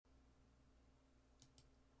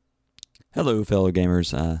Hello, fellow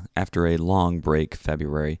gamers. After a long break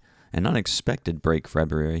February, an unexpected break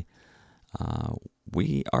February,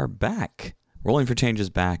 we are back. Rolling for Change is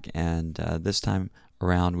back, and this time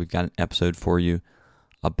around we've got an episode for you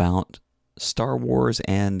about Star Wars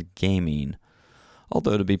and gaming.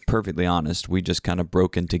 Although, to be perfectly honest, we just kind of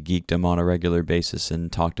broke into geekdom on a regular basis and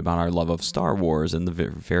talked about our love of Star Wars and the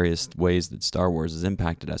various ways that Star Wars has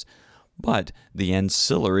impacted us. But the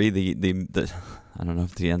ancillary, the I don't know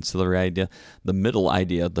if the ancillary idea, the middle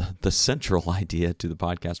idea, the central idea to the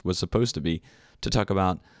podcast was supposed to be to talk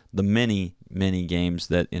about the many, many games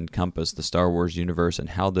that encompass the Star Wars universe and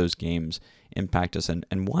how those games impact us and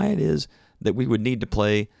why it is that we would need to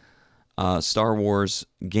play Star Wars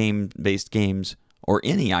game-based games or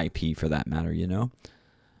any IP for that matter, you know?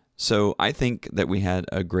 So I think that we had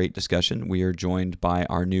a great discussion. We are joined by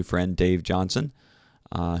our new friend Dave Johnson,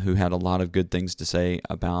 who had a lot of good things to say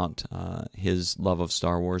about his love of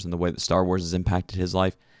Star Wars and the way that Star Wars has impacted his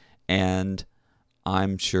life. And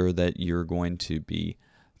I'm sure that you're going to be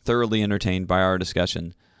thoroughly entertained by our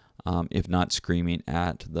discussion, if not screaming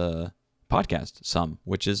at the podcast some,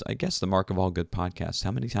 which is, I guess, the mark of all good podcasts.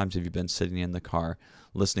 How many times have you been sitting in the car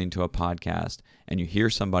listening to a podcast and you hear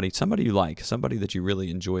somebody you like, somebody that you really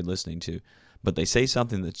enjoyed listening to, but they say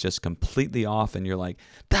something that's just completely off and you're like,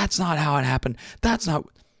 that's not how it happened. That's not...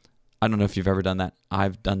 I don't know if you've ever done that.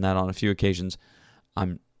 I've done that on a few occasions.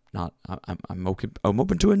 I'm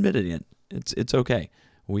open to admitting it. It's okay.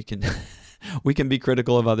 We can we can be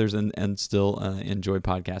critical of others and still enjoy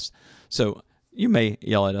podcasts. So you may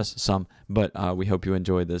yell at us some, but we hope you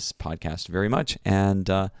enjoy this podcast very much, and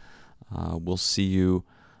we'll see you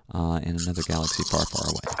in another galaxy far, far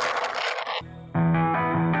away.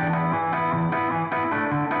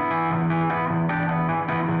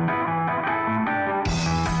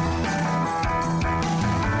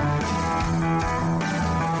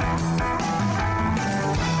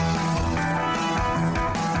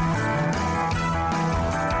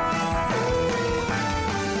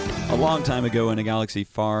 A long time ago in a galaxy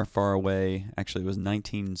far, far away, actually it was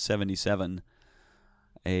 1977,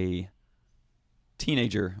 a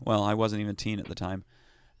teenager, well, I wasn't even a teen at the time,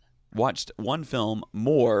 watched one film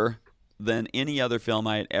more than any other film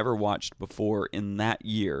I had ever watched before in that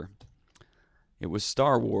year. It was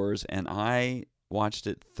Star Wars, and I watched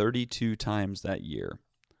it 32 times that year.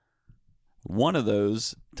 One of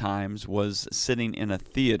those times was sitting in a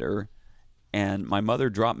theater, and my mother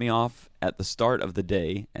dropped me off at the start of the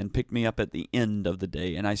day and picked me up at the end of the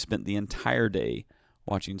day, and I spent the entire day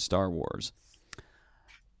watching Star Wars.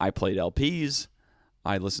 I played LPs,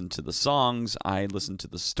 I listened to the songs, I listened to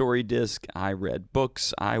the story disc, I read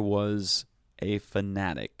books, I was a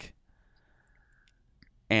fanatic.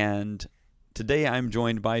 And today I'm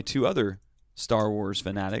joined by two other Star Wars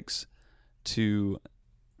fanatics to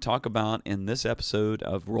talk about, in this episode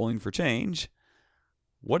of Rolling for Change,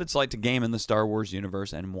 what it's like to game in the Star Wars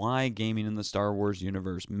universe and why gaming in the Star Wars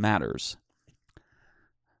universe matters.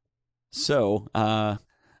 So, I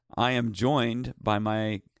am joined by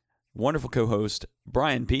my wonderful co-host,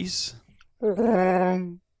 Brian Peace.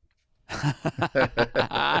 And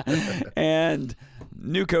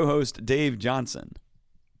new co-host, Dave Johnson.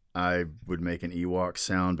 I would make an Ewok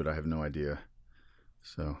sound, but I have no idea.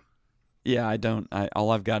 So, yeah, I don't.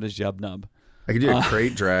 All I've got is Yub Nub. I could do a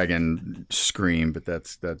crate dragon scream, but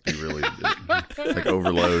that'd be really like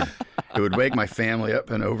overload. It would wake my family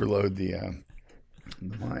up and overload the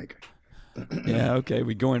mic. Yeah, okay,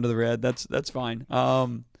 we go into the red. That's fine.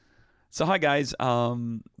 So hi guys.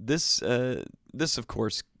 This of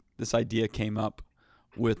course, this idea came up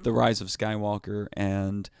with the Rise of Skywalker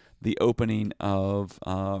and the opening of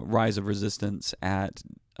Rise of Resistance at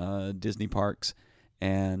Disney parks,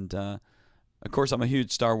 and of course, I'm a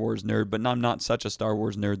huge Star Wars nerd, but I'm not such a Star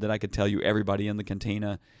Wars nerd that I could tell you everybody in the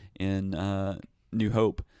cantina in New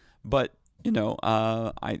Hope. But, you know,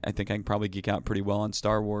 I think I can probably geek out pretty well on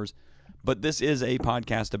Star Wars. But this is a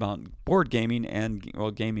podcast about board gaming and,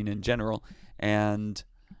 well, gaming in general. And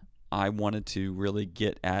I wanted to really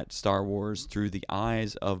get at Star Wars through the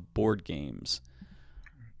eyes of board games.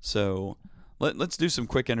 So let's do some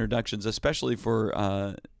quick introductions, especially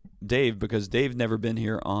for Dave, because Dave's never been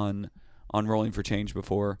here on Rolling for Change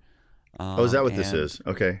before. Oh, is that what this is?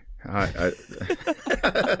 Okay. I'm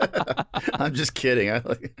just kidding.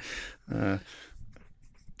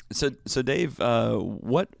 So Dave,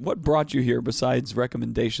 what brought you here besides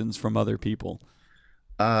recommendations from other people?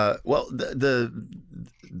 Well, the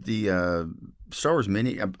Star Wars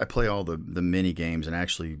mini, I play all the mini games, and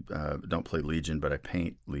actually don't play Legion, but I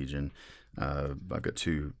paint Legion. I've got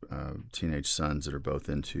two teenage sons that are both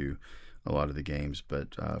into a lot of the games.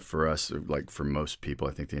 But for us, like for most people,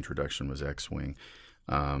 I think the introduction was X-Wing.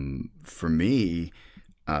 For me,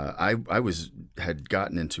 had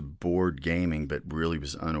gotten into board gaming, but really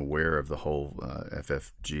was unaware of the whole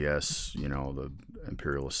FFGS, the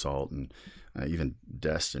Imperial Assault, and even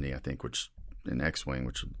Destiny, I think, which in X-Wing,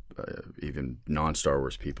 which even non-Star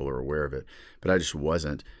Wars people are aware of it, but I just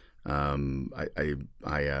wasn't.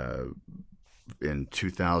 In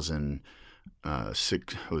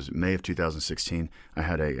 2006, it was May of 2016, I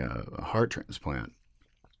had a heart transplant.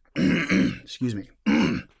 Excuse me.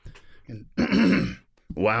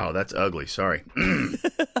 Wow, that's ugly. Sorry. I'm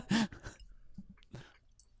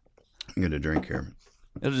going to drink here.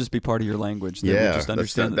 It'll just be part of your language. That Yeah, we just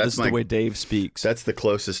understand that's this is the way Dave speaks. That's the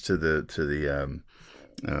closest to the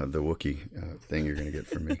Wookiee thing you're going to get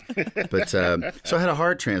from me. But so I had a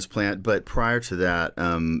heart transplant, but prior to that,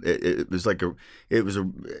 and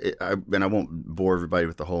I won't bore everybody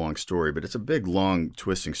with the whole long story, but it's a big, long,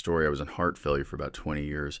 twisting story. I was in heart failure for about 20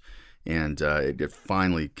 years, and it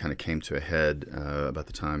finally kind of came to a head about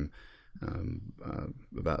the time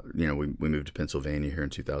we moved to Pennsylvania here in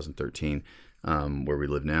 2013, where we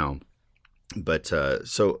live now. But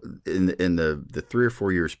so in the 3 or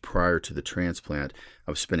 4 years prior to the transplant,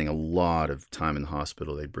 I was spending a lot of time in the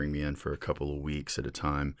hospital. They'd bring me in for a couple of weeks at a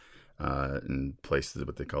time in places,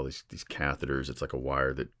 what they call these catheters. It's like a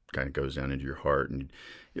wire that kind of goes down into your heart,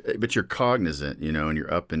 but you're cognizant, and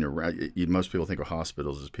you're up and around. Most people think of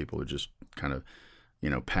hospitals as people who just kind of,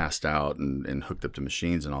 passed out and hooked up to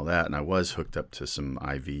machines and all that. And I was hooked up to some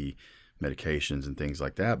IV medications and things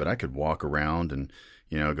like that, but I could walk around and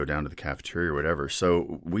go down to the cafeteria or whatever.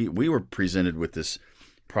 So we were presented with this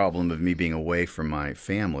problem of me being away from my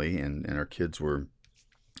family, and our kids were,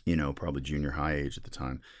 probably junior high age at the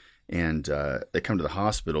time. And they come to the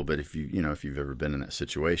hospital, but if you've ever been in that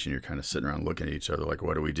situation, you're kind of sitting around looking at each other like,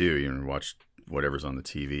 what do we do? Watch whatever's on the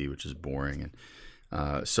TV, which is boring.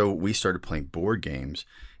 And so we started playing board games.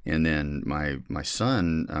 And then my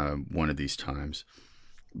son, one of these times,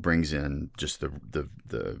 brings in just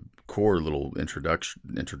the core little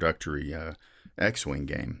introductory X-Wing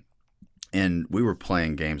game, and we were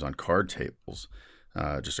playing games on card tables,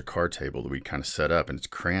 just a card table that we kind of set up, and it's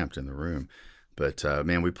cramped in the room. But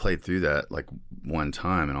man, we played through that like one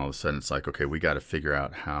time, and all of a sudden it's like, okay, we got to figure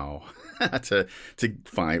out how to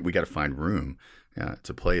find room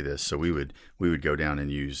to play this. So we would go down and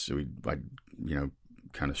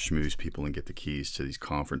kind of schmooze people and get the keys to these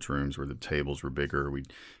conference rooms where the tables were bigger.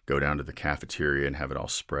 We'd go down to the cafeteria and have it all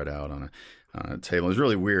spread out on a table. It was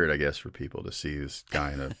really weird, I guess, for people to see this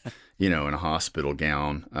guy in a in a hospital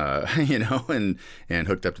gown, and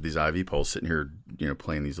hooked up to these IV poles, sitting here,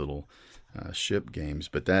 playing these little ship games.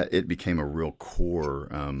 But that it became a real core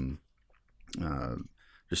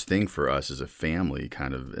just thing for us as a family,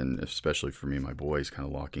 kind of, and especially for me and my boys, kind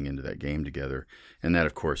of locking into that game together. And that,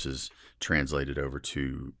 of course, is translated over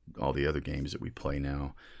to all the other games that we play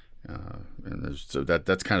now. So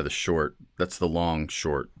that's kind of that's the long,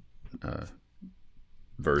 short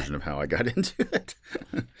version of how I got into it.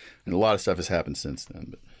 And a lot of stuff has happened since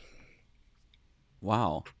then. But.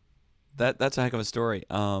 Wow. That's a heck of a story.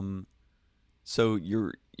 So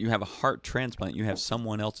you have a heart transplant. You have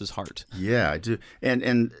someone else's heart. Yeah, I do.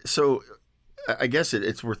 And so I guess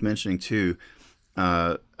it's worth mentioning too.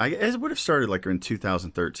 It would have started like in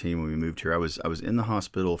 2013 when we moved here. I was in the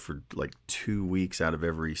hospital for like 2 weeks out of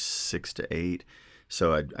every 6 to 8.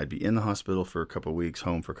 So I'd be in the hospital for a couple of weeks,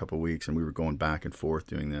 home for a couple of weeks, and we were going back and forth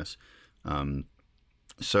doing this.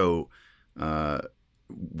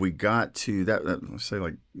 We got to that, let's say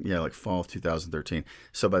like fall of 2013.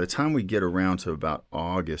 So by the time we get around to about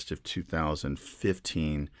August of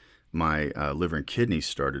 2015, my liver and kidneys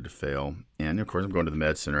started to fail. And of course, I'm going to the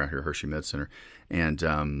med center out here, Hershey Med Center. And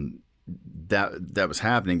that was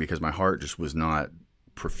happening because my heart just was not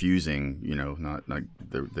perfusing,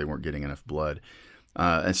 they weren't getting enough blood.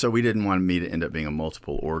 And so we didn't want me to end up being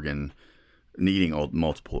needing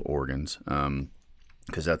multiple organs.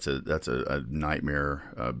 Because that's a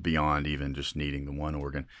nightmare beyond even just needing the one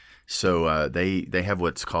organ. So they have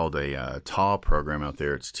what's called a TAH program out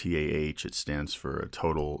there. It's TAH. It stands for a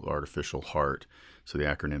Total Artificial Heart. So the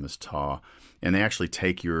acronym is TAH. And they actually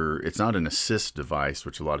take it's not an assist device,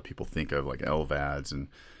 which a lot of people think of like LVADs and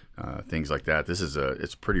things like that.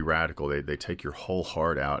 It's pretty radical. They take your whole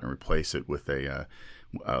heart out and replace it with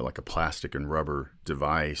like a plastic and rubber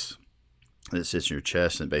device that sits in your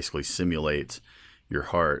chest and basically simulates your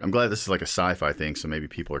heart. I'm glad this is like a sci-fi thing, so maybe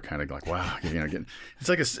people are kind of like, wow, it's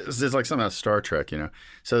like something out of Star Trek,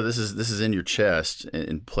 So this is in your chest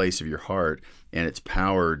in place of your heart, and it's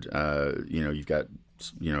powered. You've got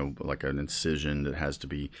like an incision that has to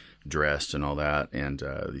be dressed and all that, and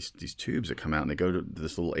these tubes that come out, and they go to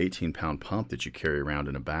this little 18-pound pump that you carry around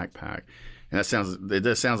in a backpack. And it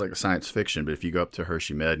does sounds like science fiction, but if you go up to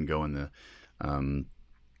Hershey Med and go in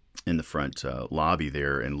the front lobby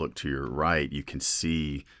there and look to your right, you can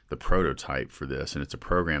see the prototype for this, and it's a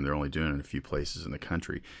program they're only doing in a few places in the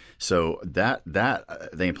country. So that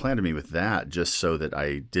they implanted me with that just so that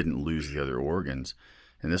I didn't lose the other organs.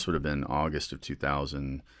 And this would have been August of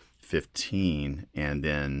 2015, and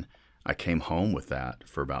then I came home with that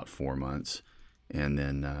for about 4 months, and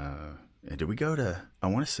then did we go to? I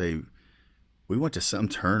want to say we went to some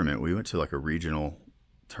tournament. We went to like a regional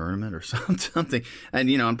tournament or something,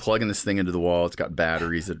 and I'm plugging this thing into the wall. It's got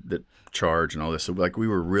batteries that charge and all this. So like we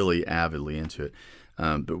were really avidly into it,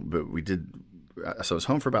 but we did. So I was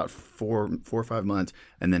home for about four or 5 months,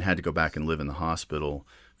 and then had to go back and live in the hospital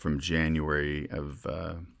from January of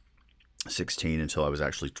 16 until I was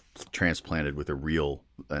actually transplanted with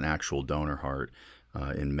an actual donor heart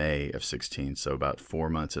in May of 16. So about 4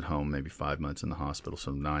 months at home, maybe 5 months in the hospital, so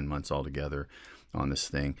 9 months altogether on this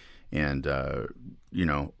thing. And, so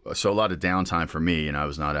a lot of downtime for me. I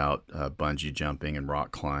was not out bungee jumping and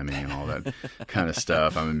rock climbing and all that kind of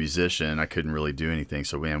stuff. I'm a musician. I couldn't really do anything.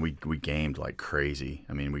 So, man, we gamed like crazy.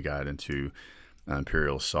 I mean, we got into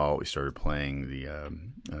Imperial Assault. We started playing the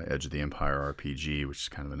Edge of the Empire RPG, which is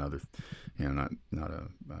kind of another, not a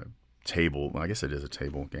table. Well, I guess it is a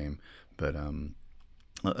table game, but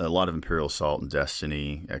a lot of Imperial Assault and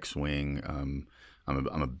Destiny, X-Wing.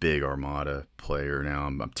 I'm a big Armada player now.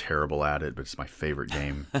 I'm terrible at it, but it's my favorite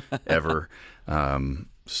game ever.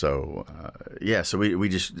 So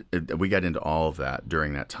we got into all of that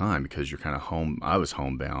during that time because you're kind of home. I was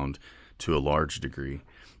homebound to a large degree.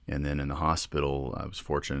 And then in the hospital, I was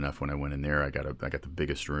fortunate enough when I went in there, I got the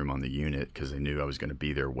biggest room on the unit because they knew I was going to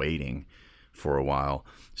be there waiting for a while.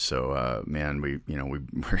 So,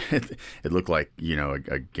 it looked like,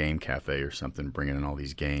 a game cafe or something, bringing in all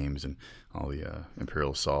these games and all the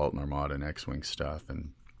Imperial Assault and Armada and X-Wing stuff.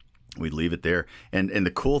 And we'd leave it there. And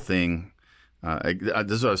the cool thing,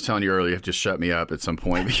 this is what I was telling you earlier, you have to shut me up at some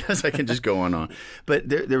point because I can just go on. But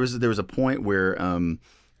there was a point where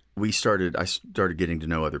I started getting to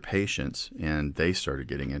know other patients, and they started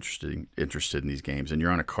getting interested in these games. And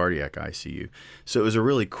you're on a cardiac ICU, so it was a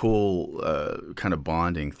really cool kind of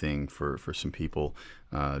bonding thing for some people.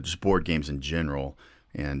 Just board games in general,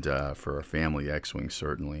 and for our family, X-Wing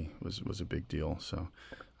certainly was a big deal. So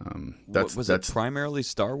was it primarily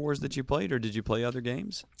Star Wars that you played, or did you play other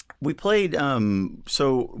games? We played,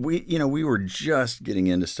 so we were just getting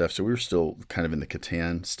into stuff, so we were still kind of in the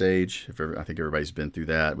Catan stage. I think everybody's been through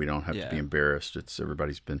that. We don't have to be embarrassed.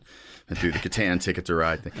 Everybody's been through the Catan Ticket to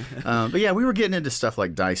Ride thing. But yeah, we were getting into stuff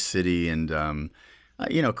like Dice City and,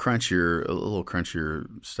 crunchier, a little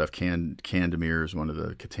crunchier stuff. Candemir is one of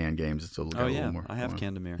the Catan games. It's a little more. I have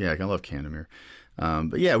Candemir. Yeah, I love Candemir.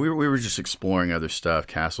 But yeah, we were just exploring other stuff,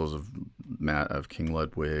 Castles of King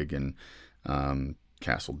Ludwig and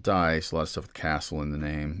Castle Dice, a lot of stuff with castle in the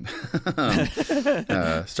name.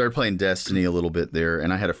 Started playing Destiny a little bit there,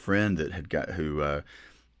 and I had a friend that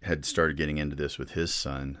had started getting into this with his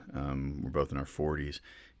son. We're both in our 40s,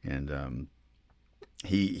 and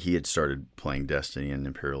he had started playing Destiny and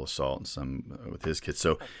Imperial Assault and some with his kids.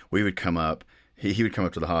 So we would come up. He would come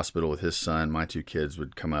up to the hospital with his son. My two kids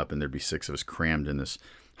would come up, and there'd be 6 of us crammed in this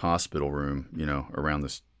hospital room, around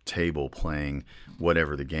this table playing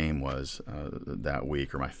whatever the game was that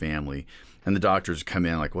week, or my family, and the doctors come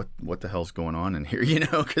in like, what the hell's going on in here,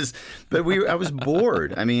 but I was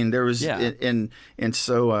bored. I mean, there was and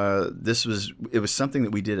so it was something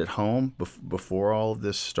that we did at home before all of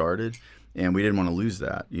this started, and we didn't want to lose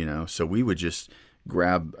that, so we would just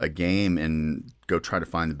grab a game and go try to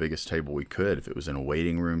find the biggest table we could. If it was in a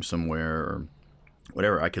waiting room somewhere or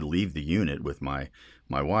whatever, I could leave the unit with my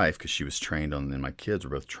wife, because she was trained on, and my kids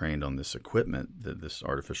were both trained on this equipment, this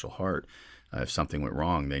artificial heart. If something went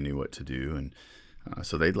wrong, they knew what to do. And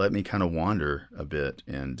so they'd let me kind of wander a bit.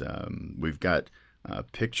 And we've got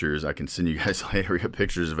pictures. I can send you guys later. We got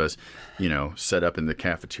pictures of us, set up in the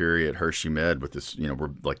cafeteria at Hershey Med with this,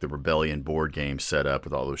 we're like the Rebellion board game set up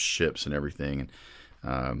with all those ships and everything.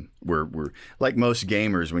 And we're like most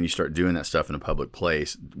gamers, when you start doing that stuff in a public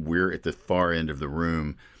place, we're at the far end of the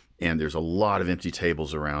room, and there's a lot of empty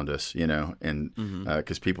tables around us, and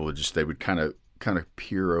because people would kind of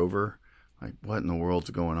peer over, like, what in the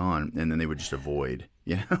world's going on, and then they would just avoid,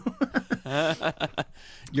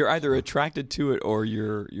 You're either attracted to it or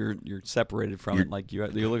you're separated from it. Like you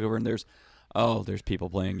look over and there's oh, there's people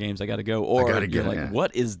playing games, I got to go. Or gotta you're go, like, yeah.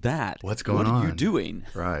 what is that? What's going What are you on? doing?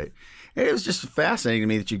 Right. And it was just fascinating to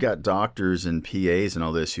me that you got doctors and PAs and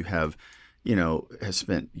all this who have, has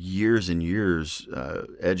spent years and years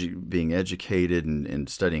being educated and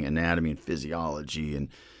studying anatomy and physiology and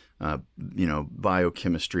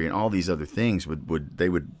biochemistry and all these other things. They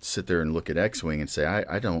would sit there and look at X-Wing and say,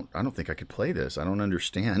 I don't think I could play this. I don't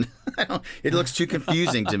understand. It looks too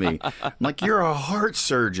confusing to me. I'm like, you're a heart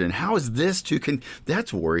surgeon. How is this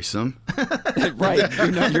that's worrisome. Right.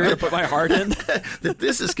 You're going to put my heart in? That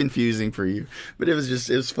this is confusing for you. But it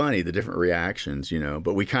was funny, the different reactions,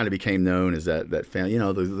 but we kind of became known as that family,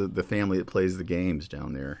 the family that plays the games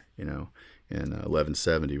down there, and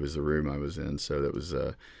 1170 was the room I was in. So that was,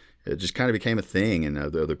 it just kind of became a thing, and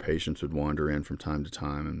the other patients would wander in from time to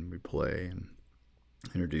time, and we'd play and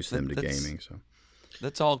introduce them to gaming. So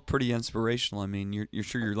that's all pretty inspirational. I mean, you're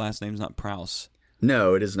sure your last name's not Prowse?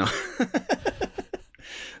 No, it is not.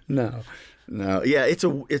 No. Yeah, it's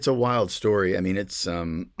a wild story. I mean, it's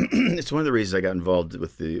it's one of the reasons I got involved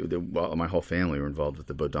with my whole family were involved with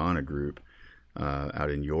the Bodhana group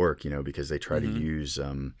out in York. Because they try to use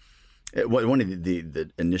one of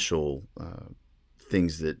the initial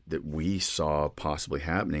things that we saw possibly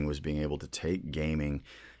happening was being able to take gaming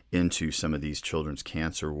into some of these children's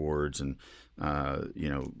cancer wards and some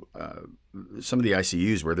of the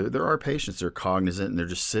ICUs where there are patients that are cognizant and they're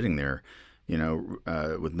just sitting there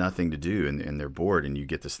with nothing to do and they're bored, and you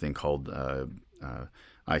get this thing called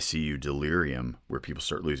ICU delirium where people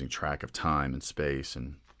start losing track of time and space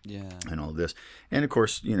and all this. And of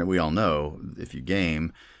course, we all know if you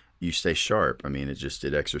game, you stay sharp. I mean,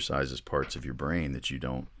 it exercises parts of your brain that you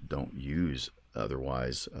don't use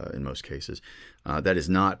otherwise in most cases. That has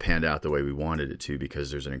not panned out the way we wanted it to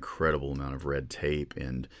because there's an incredible amount of red tape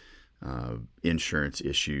and insurance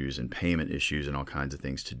issues and payment issues and all kinds of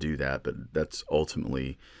things to do that. But that's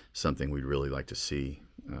ultimately something we'd really like to see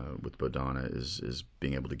with Bodhana is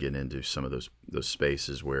being able to get into some of those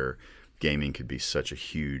spaces where gaming could be such a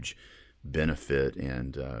huge benefit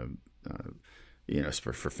and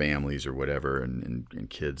for families or whatever, and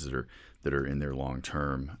kids that are in there long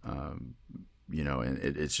term, and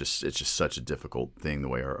it's just such a difficult thing the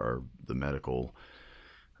way the medical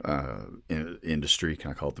industry,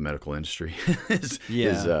 can I call it the medical industry, is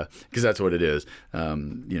because that's what it is.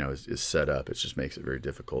 Is set up. It just makes it very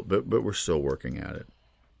difficult, but we're still working at it.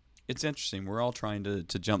 It's interesting. We're all trying to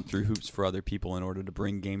jump through hoops for other people in order to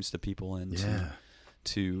bring games to people and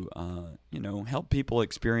to help people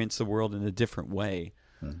experience the world in a different way.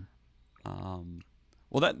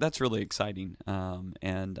 Well, that's really exciting,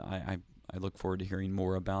 and I look forward to hearing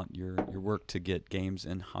more about your work to get games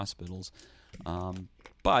in hospitals.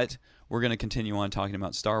 But we're going to continue on talking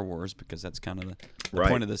about Star Wars because that's kind of the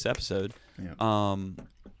point of this episode. Yeah.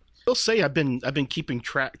 I'll say I've been keeping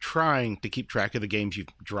trying to keep track of the games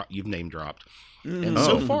you've name dropped, and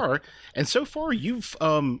so far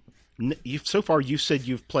you've said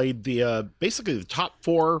you've played the basically the top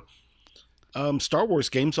 4 Star Wars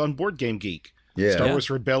games on Board Game Geek. Yeah. Star Wars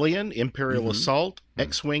Rebellion, Imperial Assault,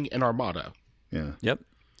 X-Wing, and Armada. Yeah. Yep.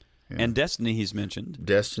 Yeah. And Destiny he's mentioned.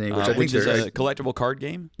 Destiny, which is a collectible card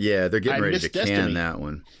game. Yeah, they're getting ready to can that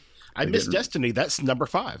one. I missed Destiny. That's number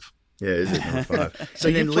 5. Yeah, is it number 5? So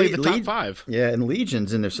you played the top 5. Yeah, and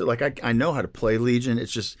Legion's in there. So I know how to play Legion.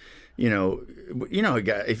 It's just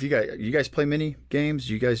if you guys play mini games,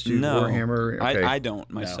 you guys do Warhammer. Okay. I don't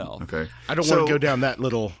myself. No. Okay, I don't want to go down that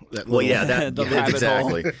little. Well, yeah, that's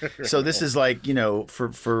exactly. So this is like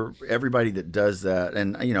for everybody that does that,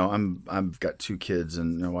 and I've got 2 kids,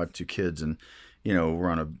 and my wife 2 kids, and we're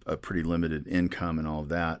on a pretty limited income and all of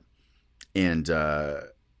that, and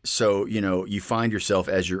so you find yourself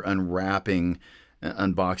as you're unwrapping.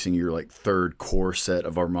 Unboxing your like 3rd core set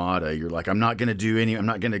of Armada, you're like, I'm not going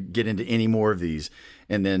to get into any more of these.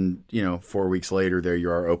 And then, 4 weeks later, there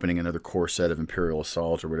you are opening another core set of Imperial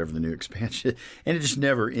Assault or whatever the new expansion, and it just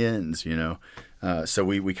never ends, So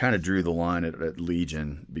we kind of drew the line at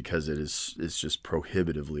Legion because it's just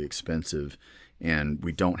prohibitively expensive, and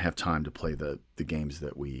we don't have time to play the games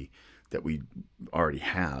that we already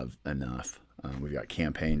have enough. We've got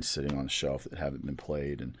campaigns sitting on the shelf that haven't been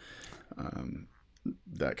played, and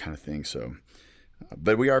that kind of thing. So,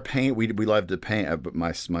 but we are paint. We love to paint. But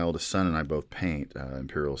my oldest son and I both paint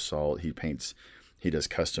Imperial Assault. He does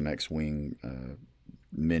custom X-Wing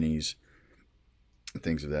minis,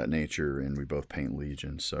 things of that nature, and we both paint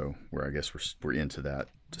Legion. So I guess we're into that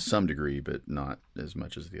to some degree, but not as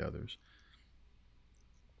much as the others.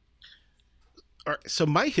 All right, so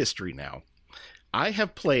my history now, I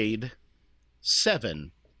have played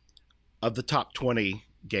 7 of the top 20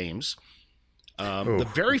 games. The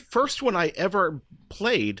very first one I ever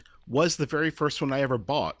played was the very first one I ever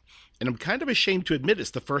bought. And I'm kind of ashamed to admit it's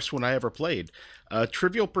the first one I ever played.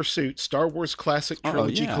 Trivial Pursuit, Star Wars Classic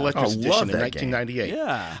Trilogy Collector's Edition in 1998.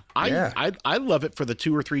 Yeah. I love it for the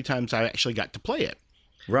 2 or 3 times I actually got to play it.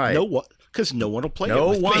 Right. Because no one will play it No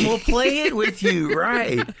with one me. will play it with you,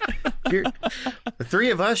 right? The 3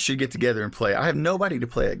 of us should get together and play. I have nobody to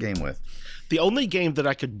play that game with. The only game that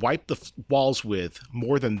I could wipe the walls with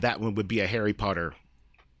more than that one would be a Harry Potter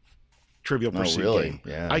Trivial Pursuit game.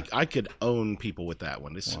 Yeah. I could own people with that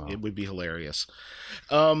one. It would be hilarious.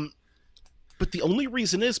 But the only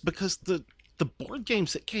reason is because the board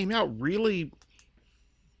games that came out really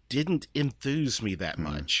didn't enthuse me that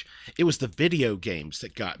much. It was the video games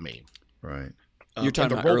that got me. Right. You're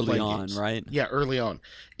talking and the about early role-playing on, games. right? Yeah, early on.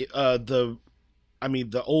 The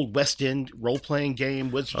old West End role-playing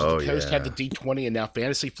game, Wizards of the Coast had the D20, and now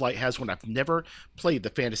Fantasy Flight has one. I've never played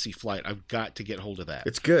the Fantasy Flight. I've got to get hold of that.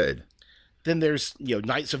 It's good. Then there's,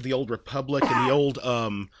 Knights of the Old Republic and the old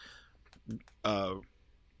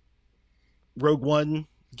Rogue One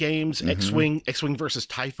games, X-Wing versus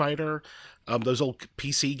TIE Fighter, those old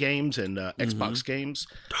PC games and Xbox games.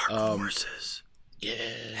 Dark Forces.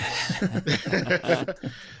 Yes.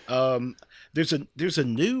 There's a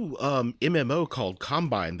new MMO called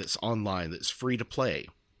Combine that's online that's free to play.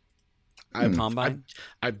 Combine?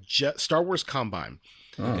 I've just Star Wars Combine.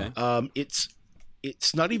 Okay.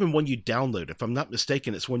 It's not even one you download. If I'm not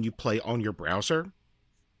mistaken, it's one you play on your browser.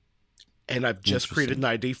 And I've just created an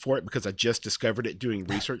ID for it because I just discovered it doing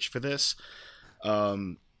research for this.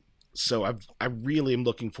 So I really am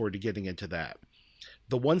looking forward to getting into that.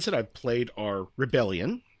 The ones that I've played are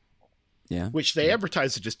Rebellion, which they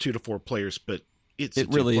advertise it as 2 to 4 players, but it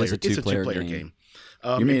really is a two-player game.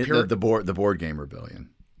 You mean the board game Rebellion?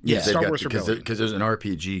 Yeah, Star Wars Rebellion. Because there's an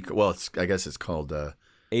RPG. Well, I guess it's called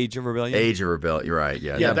Age of Rebellion. Age of Rebellion. You're right.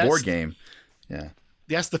 Yeah, that board game. Yeah,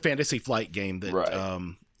 that's the Fantasy Flight game. That right.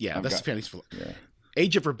 That's the Fantasy Flight. Yeah.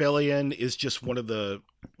 Age of Rebellion is just one of the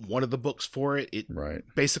books for it. Right.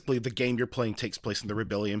 Basically, the game you're playing takes place in the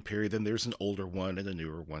Rebellion period. Then there's an older one and a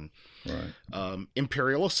newer one. Right.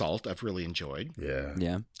 Imperial Assault, I've really enjoyed. Yeah.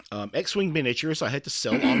 Yeah. X-Wing miniatures, I had to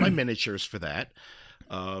sell all my miniatures for that.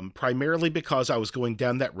 Primarily because I was going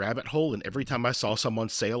down that rabbit hole, and every time I saw some on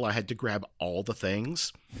sale, I had to grab all the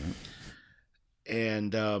things.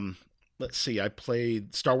 And let's see, I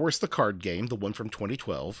played Star Wars the card game, the one from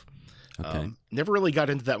 2012. Okay. Never really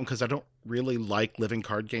got into that one because I don't really like living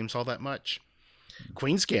card games all that much.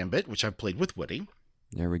 Queen's Gambit, which I've played with Woody.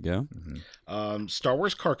 There we go. Star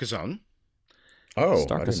Wars Carcassonne. Oh,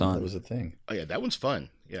 Carcassonne. I didn't know that was a thing. Oh yeah, that one's fun.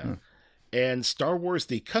 Yeah. And Star Wars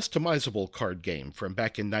the customizable card game from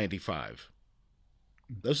back in 95.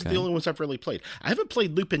 Those are the only ones I've really played. I haven't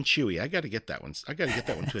played Lupin Chewie. I got to get that one. I got to get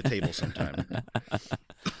that one to a table sometime.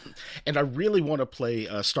 And I really want to play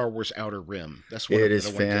Star Wars Outer Rim. That's what it is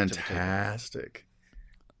fantastic.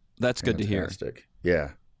 That's good to hear. Yeah,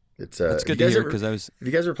 it's good to hear because I was. Have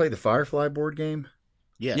you guys ever played the Firefly board game?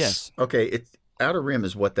 Yes. Okay, Outer Rim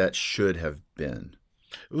is what that should have been.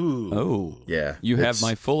 Ooh. Oh. Yeah. You have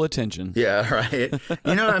my full attention. Yeah. Right.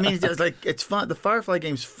 You know what I mean? It's fun. The Firefly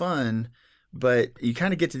game's fun. But you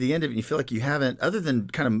kind of get to the end of it and you feel like you haven't, other than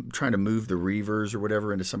kind of trying to move the Reavers or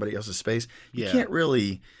whatever into somebody else's space, you can't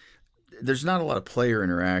really, there's not a lot of player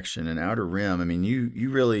interaction in Outer Rim. I mean, you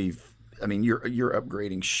really, I mean, you're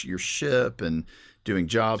upgrading your ship and doing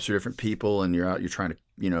jobs for different people, and you're trying to,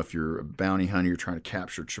 if you're a bounty hunter, you're trying to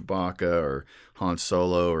capture Chewbacca or Han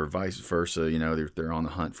Solo or vice versa. They're on the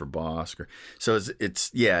hunt for Bossk. So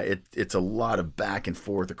it's a lot of back and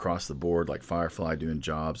forth across the board, like Firefly doing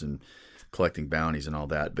jobs and collecting bounties and all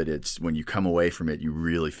that. But it's when you come away from it, you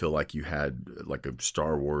really feel like you had like a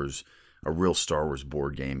real Star Wars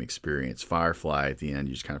board game experience. Firefly at the end,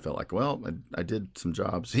 you just kind of felt like, well, I did some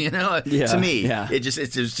jobs, to me,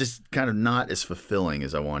 it's just kind of not as fulfilling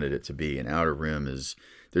as I wanted it to be. And Outer Rim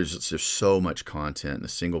there's so much content, and the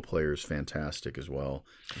single player is fantastic as well.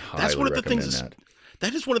 That's one of the things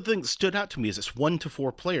that is one of the things that stood out to me is it's 1 to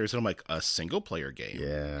 4 players. And I'm like, a single player game.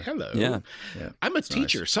 Yeah. Hello. Yeah. I'm a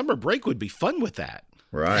teacher. Nice. Summer break would be fun with that.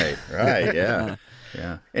 Right. Yeah.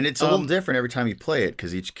 Yeah. And it's a little different every time you play it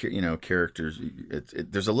because each, characters,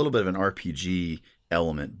 there's a little bit of an RPG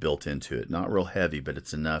element built into it. Not real heavy, but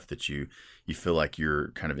it's enough that you feel like you're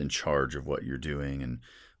kind of in charge of what you're doing and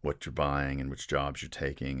what you're buying and which jobs you're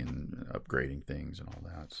taking and upgrading things and all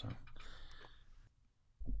that. So.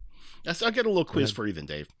 I'll get a little quiz for you then,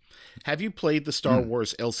 Dave. Have you played the Star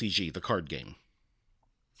Wars LCG, the card game?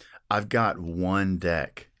 I've got one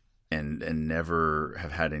deck. and never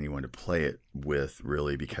have had anyone to play it with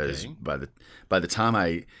really, because Okay. by the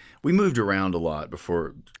time we moved around a lot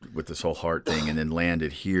before with this whole heart thing, and then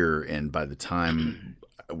landed here, and by the time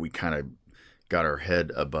we kind of got our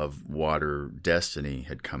head above water, Destiny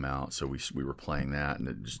had come out, so we were playing that, and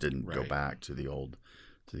it just didn't go Right. back to the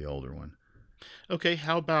older one. Okay,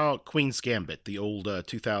 how about Queen's Gambit, the old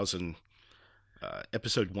 2000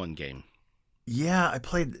 episode 1 game? Yeah, I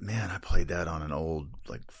played that on an old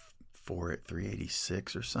like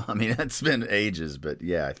 386 or something. I mean, it's been ages, but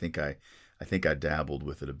yeah, I think I dabbled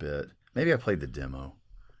with it a bit. Maybe I played the demo.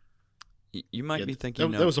 You might Yeah, be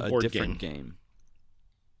thinking that was a of a board different game.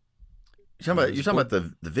 You're talking about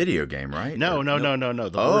the video game, right? No, Or- no, the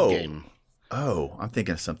board game. Oh, I'm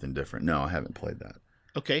thinking of something different. No, I haven't played that.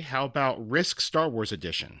 Okay, how about Risk Star Wars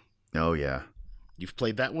Edition? Oh yeah, You've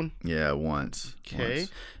played that one? yeah, once. Okay.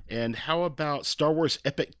 Once. And how about Star Wars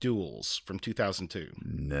Epic Duels from 2002?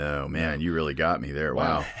 No, man, you really got me there.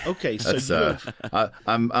 Wow. Okay, so That's you have,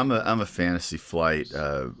 I'm a Fantasy Flight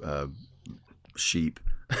sheep.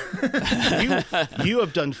 you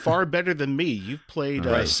have done far better than me. You've played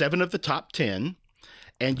Right. 7 of the top 10,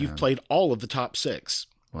 and you've played all of the top 6.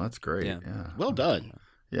 Well, that's great. Yeah. Yeah. Well done.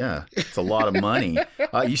 Yeah, it's a lot of money.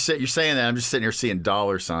 You're saying that. I'm just sitting here seeing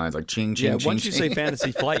dollar signs like ching, ching, Yeah, ching, once you ching. say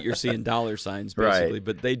Fantasy Flight, you're seeing dollar signs basically, Right.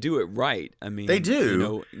 but they do it right. I mean, They do. You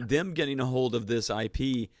know, them getting a hold of this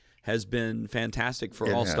IP has been fantastic for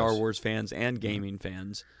It all has. Star Wars fans and gaming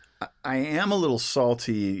fans. I am a little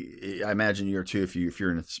salty. I imagine you are too. If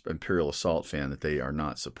you're an Imperial Assault fan, that they are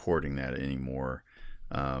not supporting that anymore.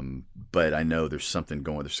 But I know there's something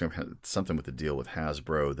going. There's something with the deal with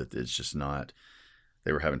Hasbro that it's just not.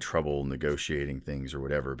 They were having trouble negotiating things or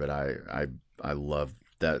whatever. But I love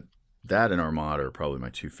that. That and Armada are probably my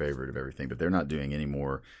two favorite of everything. But they're not doing any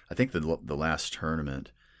more. I think the last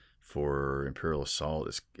tournament for Imperial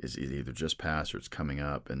Assault is either just passed or it's coming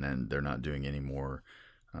up, and then they're not doing any more.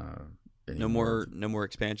 No more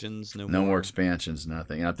expansions. No more expansions,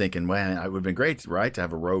 nothing. And I'm thinking, man, it would have been great, right, to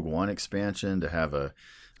have a Rogue One expansion, to have a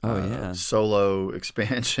solo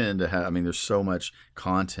expansion, to have. I mean, there's so much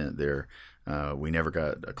content there. We never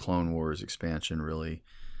got a Clone Wars expansion, really.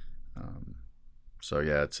 So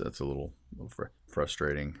yeah, it's a little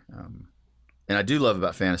frustrating. And I do love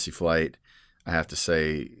about Fantasy Flight. I have to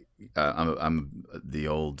say, I'm the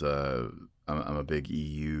old. I'm a big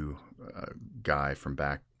EU guy from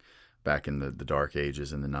back in the dark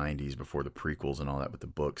ages in the 90s, before the prequels and all that, with the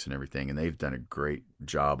books and everything, and they've done a great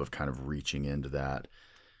job of kind of reaching into that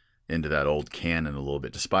old canon a little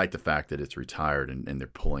bit, despite the fact that it's retired, and they're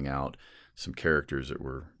pulling out some characters that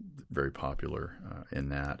were very popular in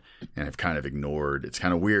that, and have kind of ignored. It's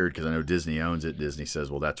kind of weird because I know Disney owns it. Disney says,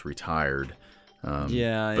 well, that's retired.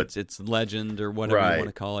 But it's legend or whatever you want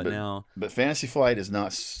to call it now. But Fantasy Flight is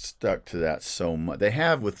not stuck to that so much. They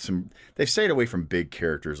have they've stayed away from big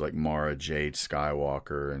characters like Mara Jade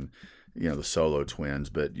Skywalker and the Solo twins.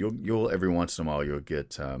 But you'll every once in a while you'll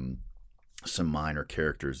get some minor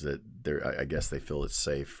characters that I guess they feel it's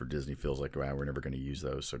safe, for Disney feels like, wow, we're never going to use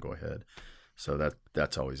those, so go ahead. So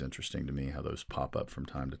that's always interesting to me, how those pop up from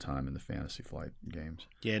time to time in the Fantasy Flight games.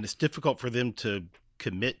 Yeah, and it's difficult for them to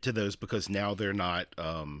commit to those because now they're not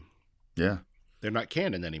they're not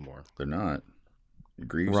canon anymore. They're not.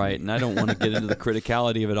 Agrees. Right, and I don't want to get into the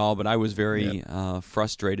criticality of it all, but I was very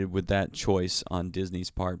frustrated with that choice on Disney's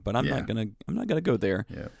part. But I'm not gonna go there.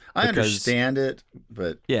 Yeah, I understand it,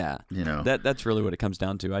 but that's really what it comes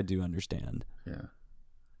down to. I do understand. Yeah.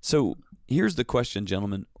 So here's the question,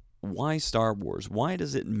 gentlemen: why Star Wars? Why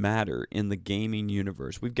does it matter in the gaming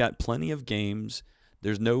universe? We've got plenty of games.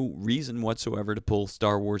 There's no reason whatsoever to pull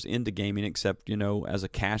Star Wars into gaming except, as a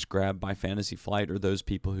cash grab by Fantasy Flight or those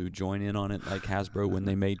people who join in on it like Hasbro when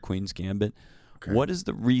they made Queen's Gambit. Okay. What is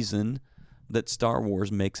the reason that Star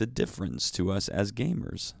Wars makes a difference to us as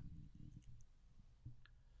gamers?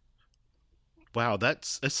 Wow,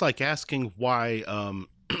 it's like asking why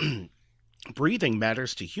breathing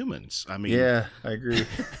matters to humans. I mean, yeah, I agree.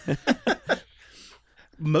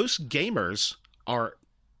 Most gamers are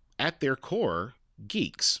at their core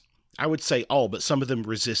geeks. I would say all, but some of them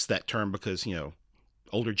resist that term because,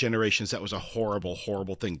 older generations, that was a horrible,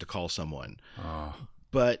 horrible thing to call someone. Oh.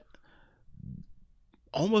 But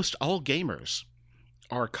almost all gamers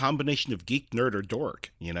are a combination of geek, nerd, or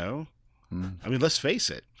dork, I mean, let's face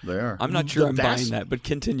it. They are. I'm not sure I'm buying that, but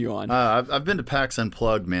continue on. I've been to PAX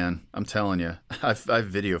Unplugged, man. I'm telling you. I've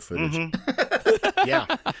video footage. Mm-hmm. Yeah.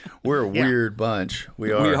 We're a weird bunch.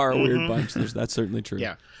 We are. We are a weird bunch. That's certainly true.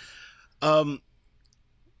 Yeah.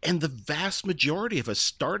 And the vast majority of us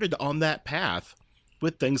started on that path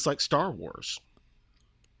with things like Star Wars.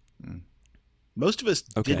 Most of us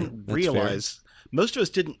Okay, didn't that's realize. Most of us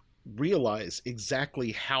didn't realize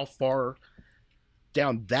exactly how far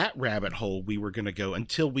down that rabbit hole we were going to go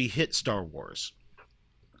until we hit Star Wars.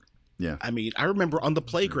 Yeah. I mean, I remember on the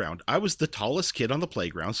playground, I was the tallest kid on the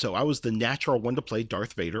playground, so I was the natural one to play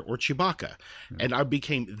Darth Vader or Chewbacca. And I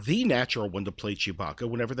became the natural one to play Chewbacca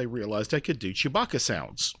whenever they realized I could do Chewbacca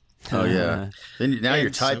sounds. Oh yeah. Then now you're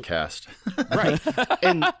And so- typecast. Right.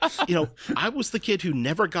 And, you know, I was the kid who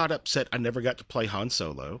never got upset I never got to play Han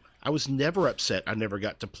Solo. I was never upset I never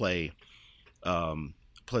got to play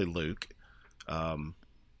Luke.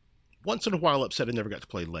 Once in a while upset I never got to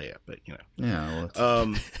play Leia, but, you know. Yeah.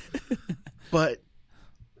 Well, But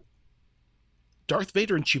Darth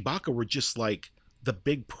Vader and Chewbacca were just like the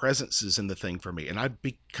big presences in the thing for me, and I'd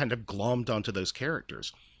be kind of glommed onto those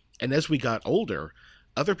characters. And as we got older,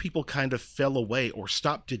 other people kind of fell away or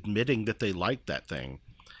stopped admitting that they liked that thing.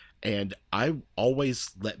 And I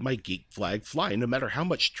always let my geek flag fly, no matter how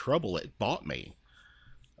much trouble it bought me.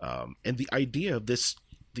 And the idea of these,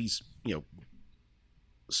 you know,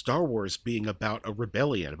 Star Wars being about a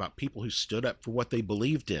rebellion, about people who stood up for what they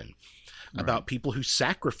believed in, about people who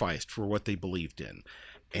sacrificed for what they believed in.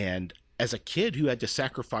 And as a kid who had to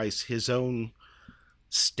sacrifice his own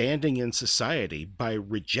standing in society by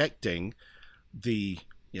rejecting the,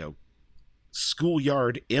 you know,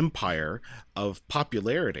 schoolyard empire of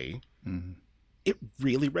popularity, it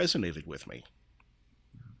really resonated with me.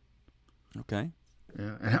 Okay.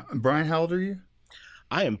 yeah. And Brian, how old are you?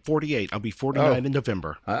 I am 48. I'll be 49 in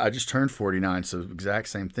November. I just turned 49, so exact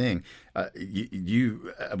same thing.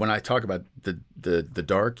 You when I talk about the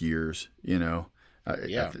dark years, you know,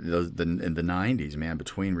 Yeah. in the 90s, man,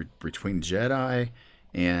 between Jedi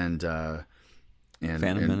and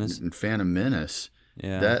Phantom Menace. and Phantom Menace.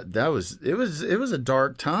 Yeah. That was a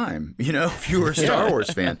dark time, you know, if you were a Star Wars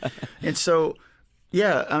fan. And so,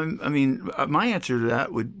 yeah, I mean, my answer to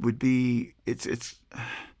that would be it's.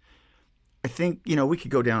 I think, you know, we could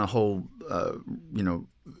go down a whole, you know,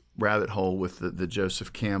 rabbit hole with the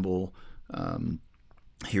Joseph Campbell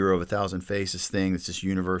Hero of a Thousand Faces thing. It's this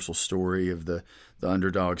universal story of the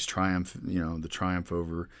underdog's triumph, you know, the triumph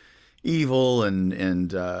over evil and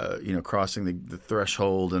you know, crossing the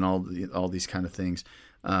threshold and all these kind of things.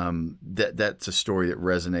 That's a story that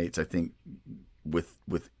resonates, I think,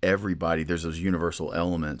 with everybody. There's those universal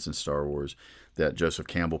elements in Star Wars that Joseph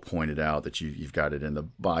Campbell pointed out, that you've got it in the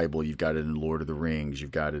Bible, you've got it in Lord of the Rings, you've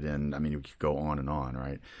got it in, I mean, you could go on and on,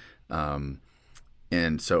 right?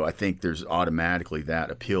 And so I think there's automatically that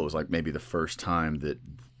appeal. It was like maybe the first time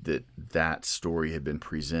that story had been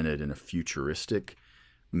presented in a futuristic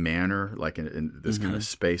manner, like in this kind of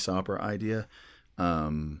space opera idea.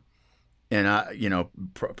 And I, you know,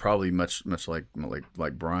 probably much like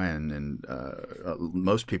Brian and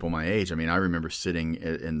most people my age. I mean, I remember sitting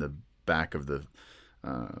in the back of the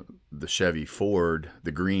Chevy Ford,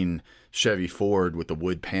 the green Chevy Ford with the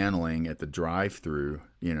wood paneling at the drive-through,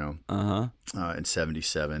 you know, in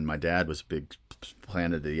 '77. My dad was a big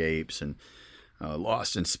Planet of the Apes and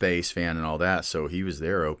Lost in Space fan and all that, so he was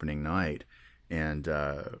there opening night, and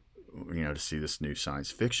you know, to see this new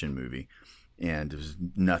science fiction movie. And it was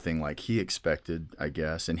nothing like he expected, I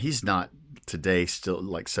guess. And he's not today still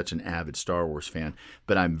like such an avid Star Wars fan,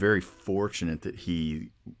 but I'm very fortunate that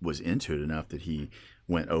he was into it enough that he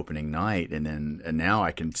went opening night. And now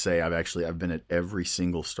I can say I've been at every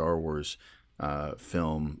single Star Wars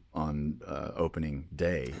film on opening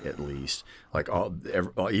day, at least, like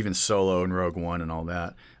even Solo and Rogue One and all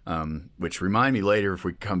that. Which remind me later, if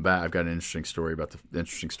we come back, I've got an interesting story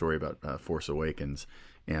about Force Awakens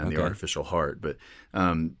and the artificial heart, but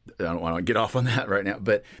I don't want to get off on that right now.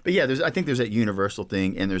 But yeah, I think there's that universal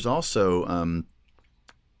thing, and there's also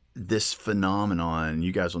this phenomenon.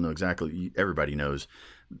 You guys will know exactly. Everybody knows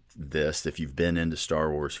this if you've been into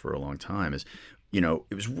Star Wars for a long time. Is, you know,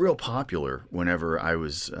 it was real popular whenever I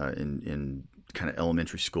was in kind of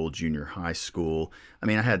elementary school, junior high school. I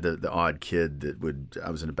mean, I had the odd kid that I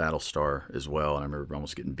was in a Battlestar as well, and I remember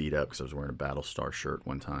almost getting beat up because I was wearing a Battlestar shirt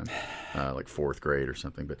one time, like fourth grade or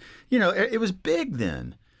something. But, you know, it was big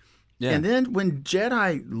then. Yeah. And then when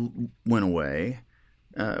Jedi went away,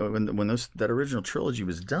 when that original trilogy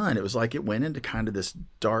was done, it was like it went into kind of this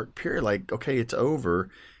dark period, like, okay, it's over.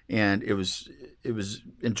 And it was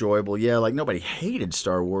enjoyable. Yeah, like nobody hated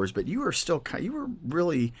Star Wars, but you were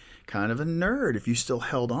really kind of a nerd if you still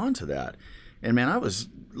held on to that. And man, I was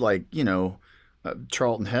like, you know,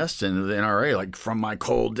 Charlton Heston of the NRA, like, from my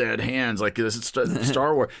cold dead hands, like, this is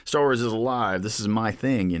Star Wars. Star Wars is alive. This is my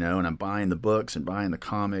thing, you know. And I'm buying the books and buying the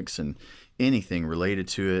comics and anything related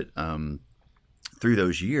to it through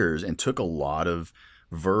those years, and took a lot of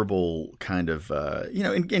verbal kind of, you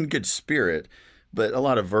know, in good spirit. but a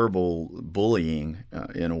lot of verbal bullying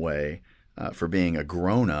in a way for being a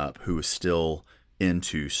grown-up who was still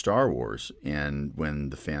into Star Wars. And when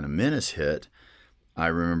The Phantom Menace hit, I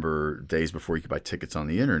remember days before you could buy tickets on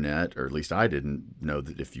the internet, or at least I didn't know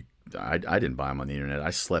that I didn't buy them on the internet.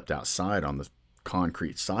 I slept outside on the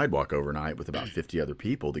concrete sidewalk overnight with about 50 other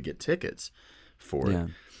people to get tickets for it.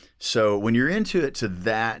 So when you're into it to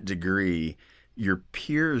that degree, your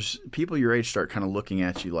peers, people your age, start kind of looking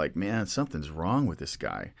at you like, man, something's wrong with this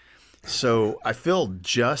guy. So I feel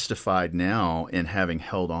justified now in having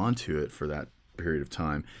held on to it for that period of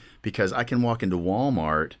time, because I can walk into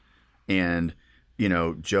Walmart and,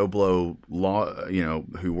 Joe Blow law,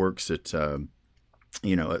 who works at,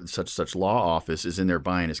 such law office is in there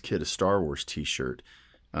buying his kid a Star Wars t-shirt.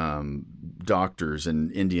 Doctors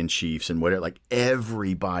and Indian chiefs and whatever, like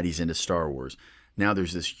everybody's into Star Wars. Now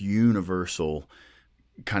there's this universal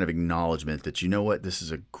kind of acknowledgement that, this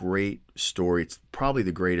is a great story. It's probably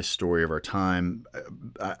the greatest story of our time.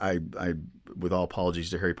 I with all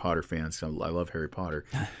apologies to Harry Potter fans, I love Harry Potter.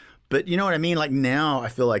 But you know what I mean? Like now I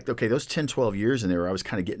feel like, okay, those 10, 12 years in there, I was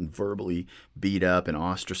kind of getting verbally beat up and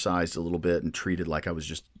ostracized a little bit and treated like I was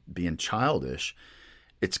just being childish.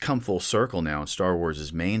 It's come full circle now, and Star Wars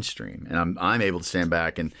is mainstream. And I'm able to stand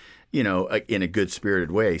back and, in a good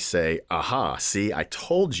spirited way say, aha, see, I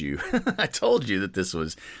told you, I told you that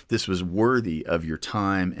this was worthy of your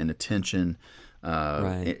time and attention.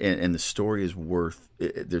 Right. And the story is worth,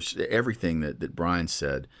 there's everything that Brian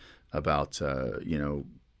said about,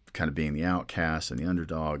 kind of being the outcast and the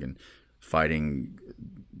underdog and fighting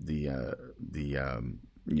the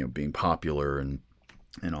being popular and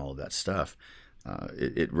all of that stuff.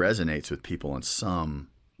 It resonates with people on some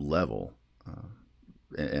level.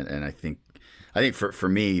 And I think for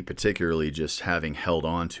me, particularly just having held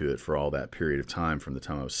on to it for all that period of time, from the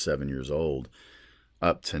time I was 7 years old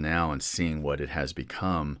up to now, and seeing what it has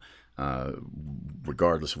become,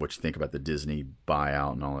 regardless of what you think about the Disney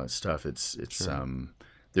buyout and all that stuff, it's sure.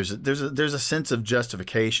 There's a sense of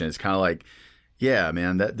justification. It's kind of like, yeah,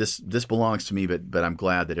 man, that this belongs to me, but I'm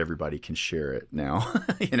glad that everybody can share it now.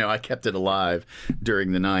 I kept it alive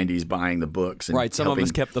during the 90s, buying the books. And right, some of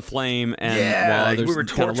us kept the flame, and while others we were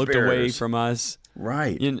kind of looked away from us.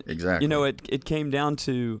 Right, exactly. It came down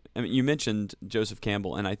to, you mentioned Joseph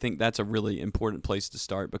Campbell, and I think that's a really important place to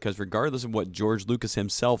start, because regardless of what George Lucas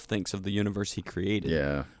himself thinks of the universe he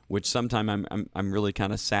created, which sometime I'm really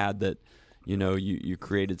kind of sad that, you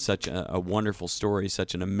created such a wonderful story,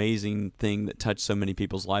 such an amazing thing that touched so many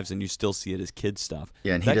people's lives, and you still see it as kid stuff.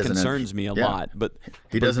 Yeah, and that concerns me a lot. But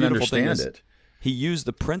he doesn't understand it. He used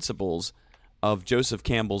the principles of Joseph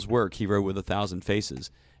Campbell's work he wrote with 1,000 Faces.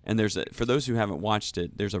 And for those who haven't watched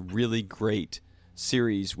it, there's a really great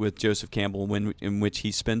series with Joseph Campbell in which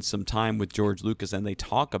he spends some time with George Lucas, and they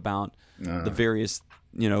talk about the various,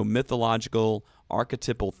 mythological,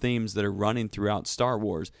 archetypal themes that are running throughout Star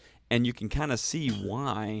Wars. And you can kind of see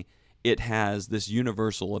why it has this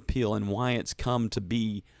universal appeal and why it's come to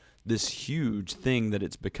be this huge thing that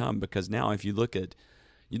it's become. Because now, if you look at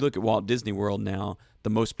Walt Disney World now, the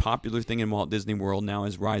most popular thing in Walt Disney World now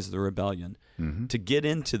is Rise of the Rebellion. Mm-hmm. To get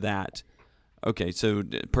into that, okay, so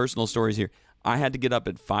personal stories here. I had to get up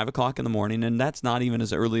at 5 o'clock in the morning, and that's not even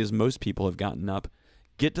as early as most people have gotten up.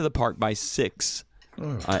 Get to the park by 6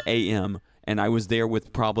 a.m., and I was there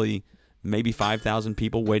with probably maybe 5,000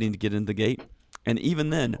 people waiting to get into the gate. And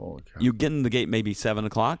even then, you get in the gate maybe 7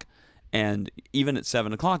 o'clock, and even at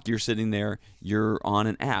 7 o'clock, you're sitting there, you're on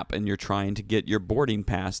an app, and you're trying to get your boarding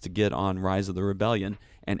pass to get on Rise of the Rebellion,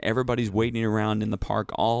 and everybody's waiting around in the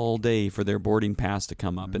park all day for their boarding pass to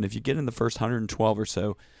come up. And if you get in the first 112 or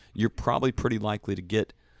so, you're probably pretty likely to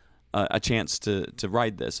get a chance to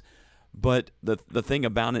ride this. But the thing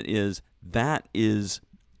about it is that is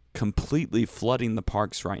completely flooding the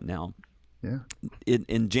parks right now. Yeah.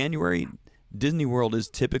 In January, Disney World is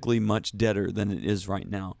typically much deader than it is right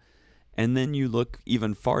now. And then you look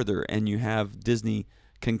even farther, and you have Disney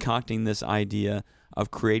concocting this idea of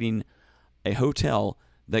creating a hotel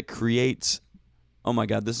that creates, oh my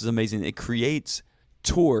God, this is amazing. It creates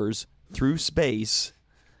tours through space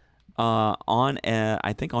on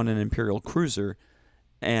an Imperial cruiser,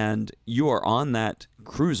 and you are on that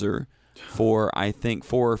cruiser for, I think,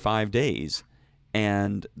 4 or 5 days.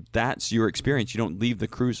 And that's your experience. You don't leave the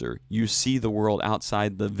cruiser. You see the world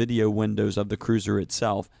outside the video windows of the cruiser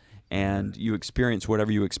itself, and you experience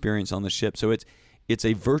whatever you experience on the ship. So it's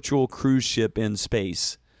a virtual cruise ship in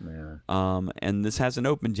space. And this hasn't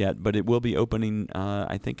opened yet, but it will be opening,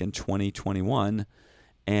 I think, in 2021.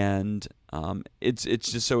 And it's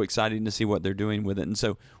just so exciting to see what they're doing with it. And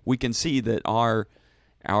so we can see that our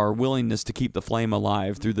our willingness to keep the flame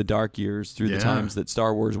alive through the dark years, through the times that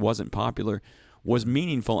Star Wars wasn't popular, was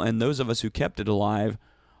meaningful. And those of us who kept it alive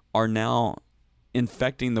are now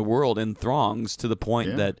infecting the world in throngs to the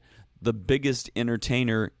point that the biggest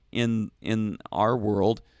entertainer in our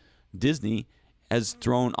world, Disney, has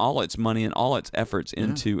thrown all its money and all its efforts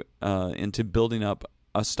into building up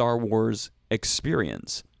a Star Wars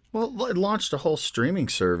experience. Well, it launched a whole streaming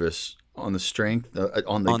service on the strength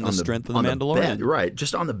on the strength of The Mandalorian, bet, right?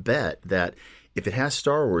 Just on the bet that if it has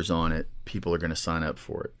Star Wars on it, people are going to sign up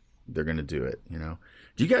for it. They're going to do it. You know.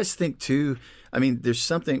 Do you guys think too? I mean, there's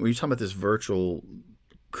something when you talk about this virtual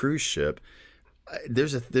cruise ship.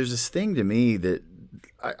 There's this thing to me that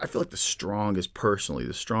I feel like the strongest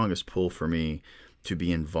pull for me to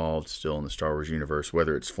be involved still in the Star Wars universe,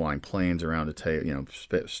 whether it's flying planes around a table, you know,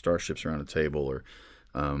 starships around a table, or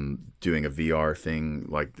doing a VR thing,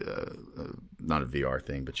 like not a VR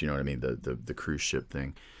thing, but you know what I mean, the cruise ship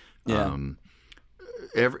thing. Yeah.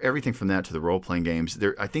 Everything from that to the role playing games.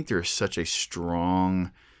 I think there is such a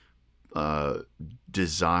strong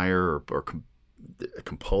desire or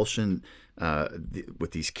compulsion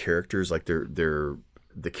with these characters. Like the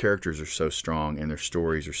characters are so strong and their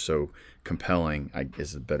stories are so compelling,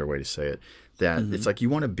 is a better way to say it, that it's like you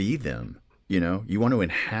want to be them, you know? You want to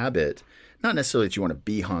inhabit, not necessarily that you want to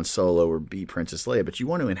be Han Solo or be Princess Leia, but you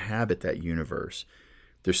want to inhabit that universe.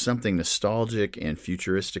 There's something nostalgic and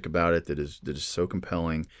futuristic about it that is so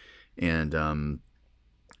compelling. And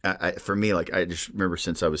for me, like, I just remember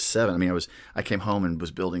since I was 7, I mean, I came home and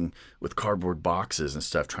was building with cardboard boxes and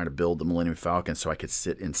stuff, trying to build the Millennium Falcon so I could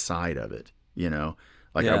sit inside of it, you know?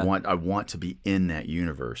 Like I want to be in that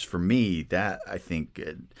universe. For me, that I think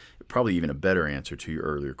probably even a better answer to your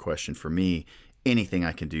earlier question. For me, anything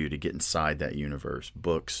I can do to get inside that universe,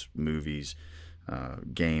 books, movies,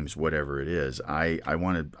 games, whatever it is, I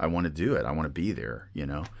want to do it. I want to be there. You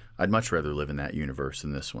know, I'd much rather live in that universe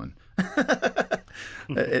than this one.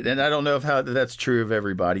 And I don't know if how that's true of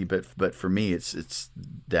everybody, but for me, it's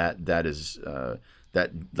that is.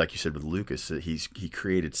 That, like you said with Lucas, that he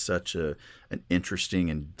created such an interesting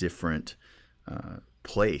and different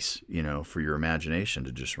place, you know, for your imagination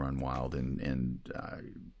to just run wild, and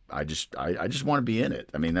I just want to be in it.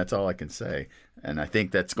 I mean, that's all I can say, and I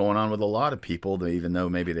think that's going on with a lot of people, even though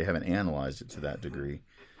maybe they haven't analyzed it to that degree.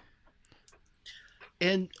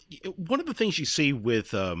 And one of the things you see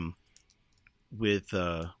with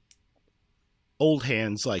old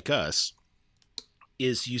hands like us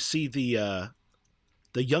is you see the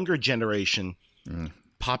younger generation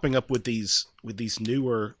popping up with these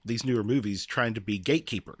newer movies, trying to be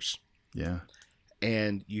gatekeepers. Yeah.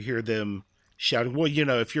 And you hear them shouting, well, you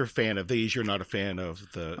know, if you're a fan of these, you're not a fan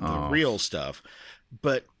of the real stuff.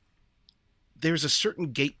 But there's a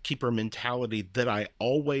certain gatekeeper mentality that I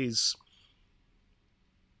always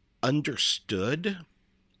understood,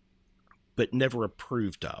 but never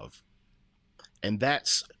approved of. And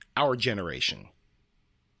that's our generation.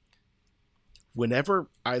 Whenever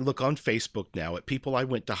I look on Facebook now at people I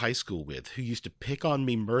went to high school with who used to pick on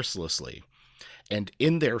me mercilessly, and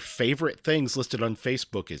in their favorite things listed on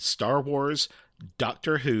Facebook is Star Wars,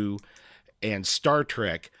 Doctor Who, and Star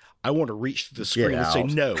Trek, I want to reach to the screen and say,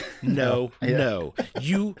 no.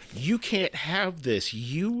 You can't have this.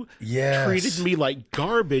 You treated me like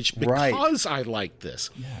garbage because I like this.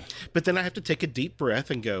 Yeah. But then I have to take a deep breath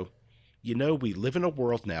and go, you know, we live in a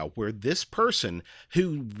world now where this person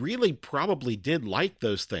who really probably did like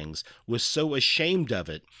those things was so ashamed of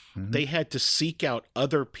it, they had to seek out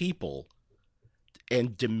other people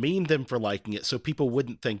and demean them for liking it so people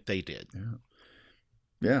wouldn't think they did.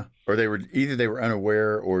 Yeah. Or they were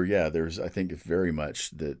unaware, or there's, I think very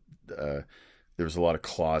much that there was a lot of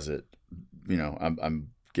closet, you know, I'm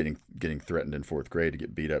getting threatened in 4th grade to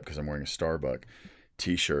get beat up because I'm wearing a Starbucks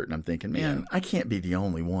t-shirt, and I'm thinking, man, I can't be the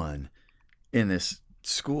only one in this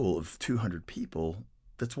school of 200 people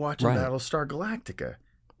that's watching Battlestar Galactica.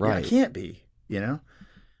 Right. I can't be, you know?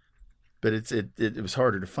 But it was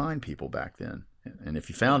harder to find people back then. And if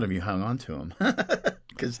you found them, you hung on to them.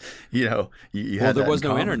 Because, you know, you had there was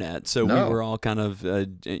no internet. So we were all kind of,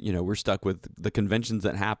 you know, we're stuck with the conventions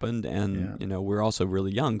that happened. And, you know, we're also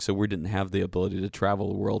really young. So we didn't have the ability to travel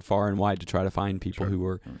the world far and wide to try to find people who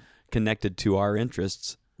were connected to our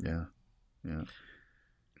interests. Yeah. Yeah.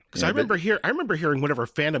 Because I remember hearing whenever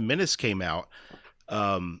Phantom Menace came out,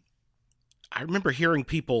 I remember hearing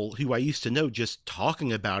people who I used to know just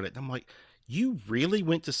talking about it. And I'm like, you really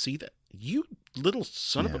went to see that? You little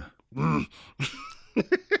son of a...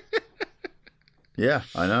 Yeah,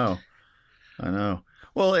 I know.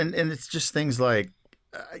 Well, and it's just things like,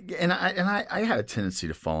 and I have a tendency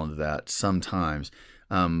to fall into that sometimes.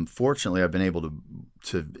 Fortunately, I've been able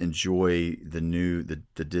to enjoy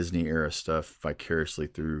the Disney era stuff vicariously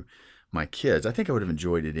through my kids. I think I would have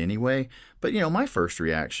enjoyed it anyway. But my first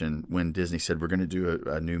reaction when Disney said we're going to do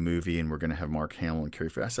a new movie and we're going to have Mark Hamill and Carrie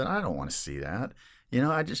Fisher, I said I don't want to see that.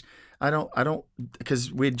 I don't,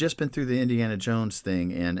 because we had just been through the Indiana Jones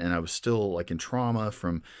thing, and I was still like in trauma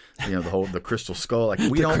from, the Crystal Skull. Like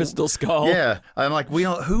Crystal Skull. Yeah, I'm like,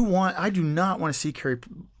 I do not want to see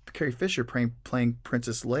Carrie Fisher playing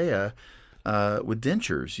Princess Leia with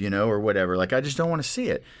dentures, or whatever. Like, I just don't want to see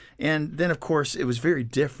it. And then, of course, it was very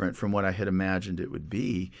different from what I had imagined it would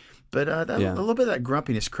be. But a little bit of that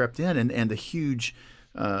grumpiness crept in, and the huge.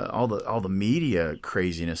 All the media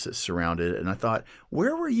craziness that surrounded it, and I thought,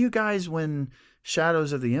 where were you guys when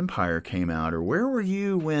Shadows of the Empire came out, or where were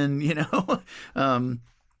you when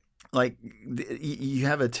like you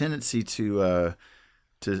have a tendency to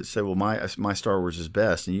say, well, my Star Wars is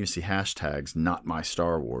best, and you see hashtags not my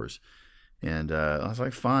Star Wars, and I was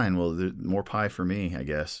like, fine, well, more pie for me, I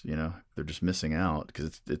guess. They're just missing out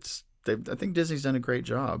because I think Disney's done a great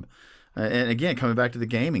job. And again, coming back to the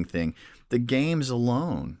gaming thing, the games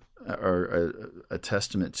alone are a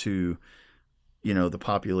testament to, the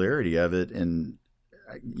popularity of it. And,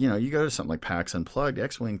 you go to something like PAX Unplugged,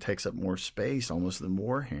 X-Wing takes up more space almost than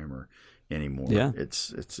Warhammer anymore. Yeah.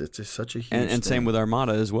 It's such a huge and thing. Same with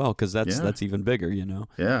Armada as well, because that's even bigger,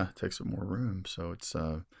 Yeah, it takes up more room. So it's...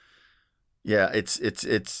 Yeah,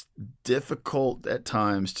 it's difficult at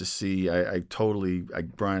times to see.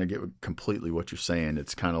 Brian, I get completely what you're saying.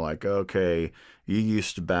 It's kind of like, okay, you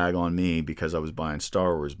used to bag on me because I was buying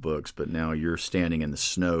Star Wars books, but now you're standing in the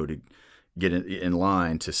snow to get in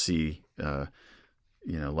line to see,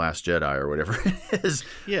 Last Jedi or whatever it is.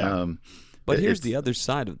 Yeah. But here's the other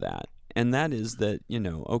side of that. And that is that,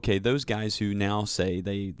 okay, those guys who now say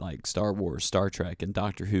they like Star Wars, Star Trek, and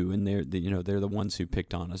Doctor Who, and they're the ones who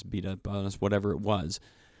picked on us, beat up on us, whatever it was.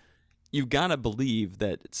 You've got to believe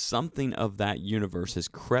that something of that universe has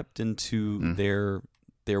crept into their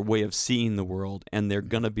way of seeing the world, and they're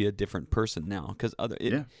going to be a different person now. Because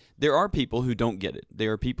there are people who don't get it.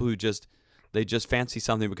 There are people who just fancy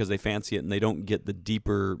something because they fancy it, and they don't get the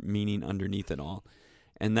deeper meaning underneath it all.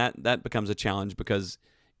 And that becomes a challenge, because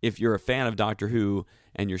if you're a fan of Doctor Who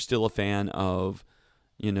and you're still a fan of,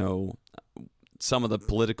 some of the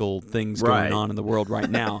political things going on in the world right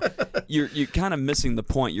now, you're kind of missing the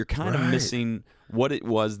point. You're kind of missing what it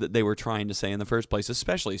was that they were trying to say in the first place,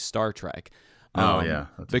 especially Star Trek.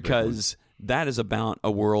 Because that is about a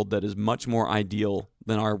world that is much more ideal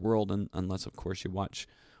than our world, unless, of course, you watch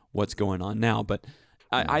what's going on now. But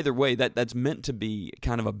either way, that's meant to be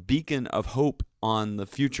kind of a beacon of hope on the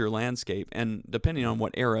future landscape. And depending on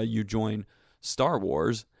what era you join Star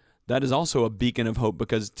Wars, that is also a beacon of hope,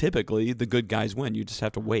 because typically the good guys win. You just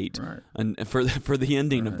have to wait and for the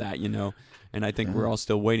ending of that, And I think we're all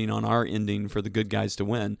still waiting on our ending for the good guys to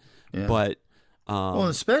win. Yeah. But well,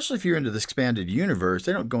 especially if you're into the expanded universe,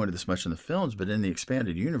 they don't go into this much in the films, but in the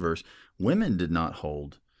expanded universe, women did not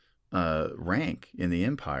hold rank in the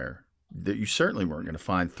Empire. That you certainly weren't going to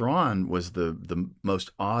find. Thrawn was the most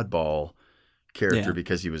oddball character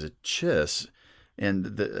because he was a chiss, and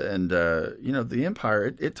the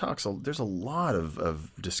Empire. It talks. There's a lot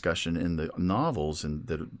of discussion in the novels and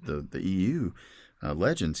the EU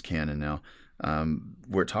Legends canon now,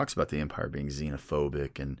 where it talks about the Empire being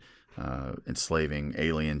xenophobic and enslaving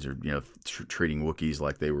aliens, or treating Wookiees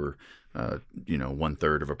like they were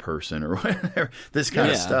 1/3 of a person or whatever, this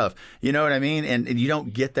kind of stuff. You know what I mean? And you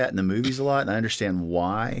don't get that in the movies a lot, and I understand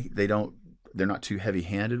why they're not too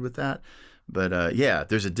heavy-handed with that. But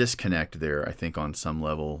there's a disconnect there, I think, on some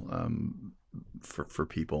level, for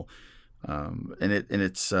people. And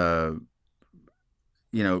it's some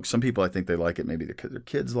people, I think they like it maybe because their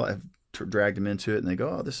kids have dragged them into it, and they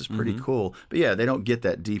go, oh, this is pretty cool. But they don't get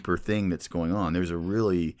that deeper thing that's going on. There's a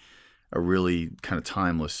really kind of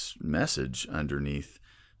timeless message underneath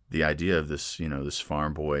the idea of this, this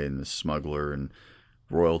farm boy and this smuggler and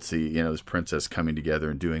royalty, this princess coming together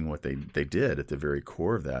and doing what they did at the very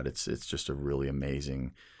core of that. It's just a really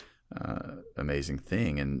amazing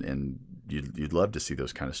thing. And you'd love to see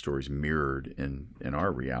those kind of stories mirrored in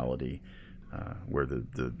our reality, where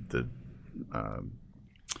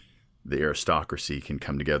the aristocracy can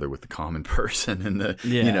come together with the common person, and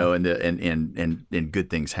and good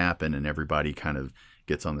things happen, and everybody kind of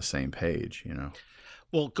gets on the same page,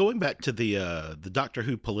 Well, going back to the Doctor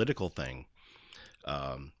Who political thing,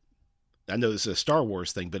 I know this is a Star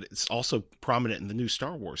Wars thing, but it's also prominent in the new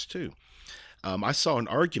Star Wars too. I saw an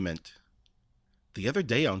argument the other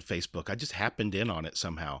day on Facebook. I just happened in on it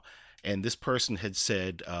somehow. And this person had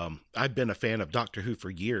said, I've been a fan of Doctor Who for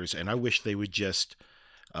years, and I wish they would just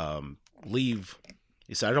leave.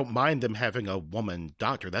 He said, I don't mind them having a woman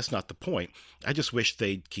doctor. That's not the point. I just wish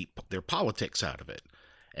they'd keep their politics out of it.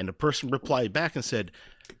 And the person replied back and said,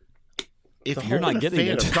 if you're not getting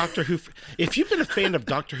a fan of Doctor Who, if you've been a fan of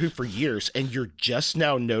Doctor Who for years and you're just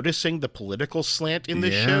now noticing the political slant in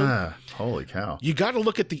this show, holy cow, you got to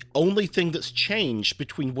look at the only thing that's changed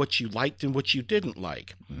between what you liked and what you didn't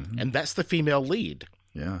like, and that's the female lead.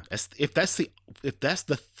 Yeah, if that's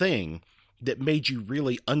the thing that made you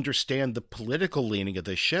really understand the political leaning of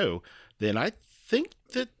this show, then I think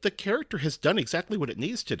that the character has done exactly what it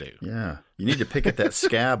needs to do. Yeah. You need to pick at that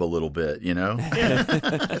scab a little bit, you know,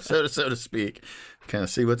 so to speak, kind of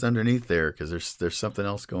see what's underneath there, because there's something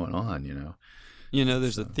else going on, you know. You know,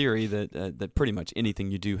 there's a theory that pretty much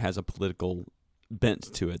anything you do has a political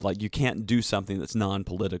bent to it. Like, you can't do something that's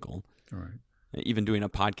non-political. Right. Even doing a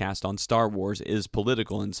podcast on Star Wars is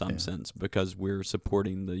political in some sense, because we're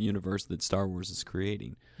supporting the universe that Star Wars is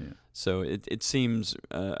creating. Yeah. So it seems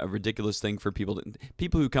a ridiculous thing for people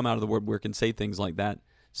who come out of the woodwork and say things like that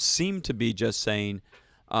seem to be just saying,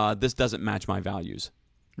 this doesn't match my values.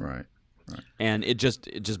 Right. And it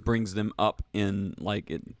just brings them up in, like,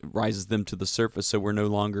 it rises them to the surface, so we're no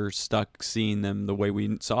longer stuck seeing them the way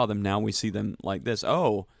we saw them. Now we see them like this.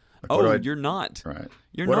 You're not. Right.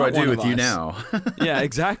 You're what not do I do with you now? Yeah,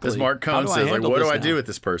 exactly. As Mark Cohn says, like, what do I do with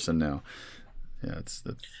this person now? Yeah, it's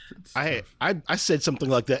I said something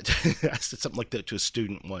like that. I said something like that to a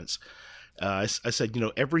student once. I said, you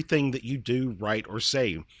know, everything that you do, write, or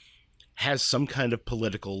say has some kind of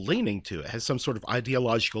political leaning to it, has some sort of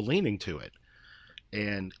ideological leaning to it.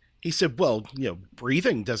 And he said, well, you know,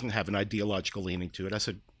 breathing doesn't have an ideological leaning to it. I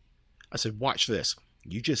said, watch this.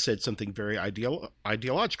 You just said something very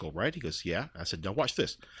ideological, right? He goes, yeah. I said, now watch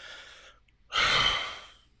this.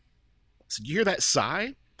 So you hear that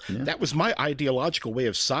sigh? Yeah. That was my ideological way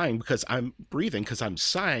of sighing, because I'm breathing, because I'm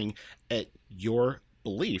sighing at your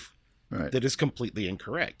belief that is completely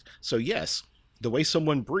incorrect. So yes, the way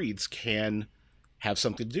someone breathes can have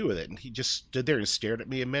something to do with it. And he just stood there and stared at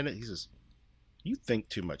me a minute. He says, you think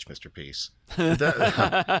too much, Mr. Peace.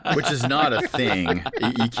 Which is not a thing.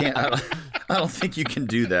 You can't. I don't think you can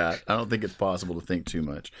do that. I don't think it's possible to think too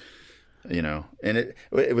much. You know, and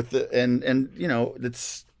you know,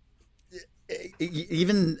 it's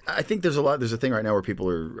even. I think there's a thing right now where people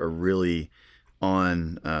are really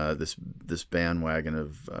on this bandwagon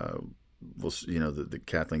of you know, the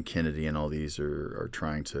Kathleen Kennedy and all these are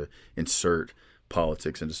trying to insert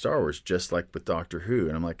politics into Star Wars, just like with Doctor Who.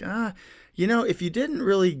 And I'm like, you know, if you didn't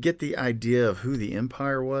really get the idea of who the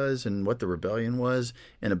Empire was and what the rebellion was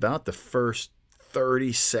in about the first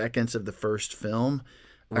 30 seconds of the first film,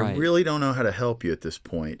 I really don't know how to help you at this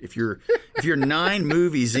point. If you're 9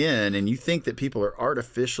 movies in and you think that people are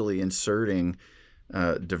artificially inserting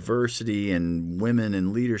diversity and women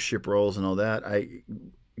in leadership roles and all that,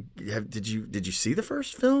 did you see the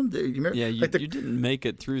first film? Do you remember? Yeah, you didn't make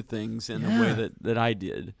it through things in the way that I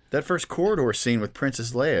did. That first corridor scene with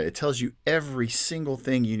Princess Leia, it tells you every single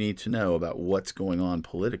thing you need to know about what's going on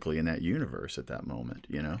politically in that universe at that moment,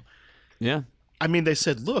 you know? Yeah. I mean, they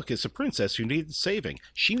said, look, it's a princess who needed saving.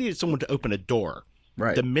 She needed someone to open a door.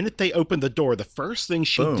 Right. The minute they opened the door, the first thing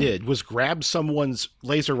she did was grab someone's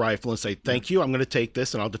laser rifle and say, thank you, I'm going to take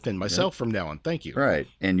this and I'll defend myself from now on. Thank you. Right.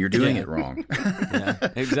 And you're doing it wrong. Yeah,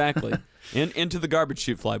 exactly. Into the garbage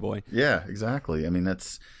chute, Flyboy. Yeah, exactly. I mean,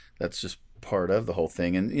 that's just part of the whole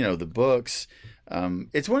thing. And, you know, the books,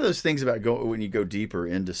 it's one of those things about when you go deeper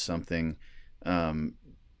into something,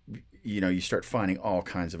 you know, you start finding all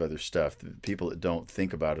kinds of other stuff. The people that don't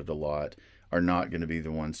think about it a lot are not going to be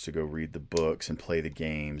the ones to go read the books and play the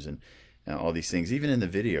games and all these things. Even in the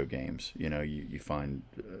video games, you know, you find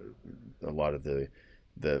a lot of the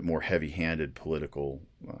more heavy-handed political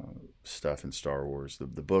stuff in Star Wars. The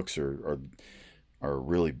books are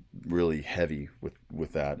really, really heavy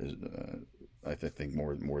with that. I think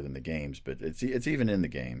more than the games, but it's even in the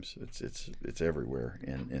games. It's everywhere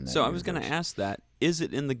in that. So I was going to ask that: is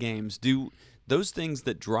it in the games? Do those things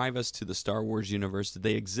that drive us to the Star Wars universe, do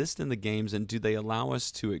they exist in the games, and do they allow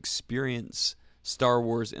us to experience Star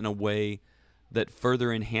Wars in a way that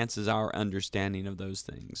further enhances our understanding of those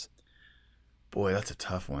things? Boy, that's a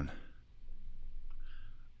tough one.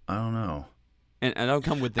 I don't know. And I'll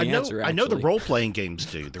come with the answer, actually. I know the role-playing games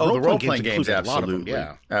do. The role-playing games, absolutely.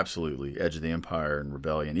 Absolutely. Edge of the Empire and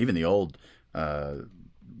Rebellion. Even the old,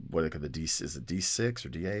 what they call is it D6 or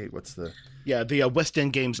D8? What's the... Yeah, the West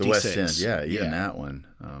End games, the D6. West End, yeah, even that one.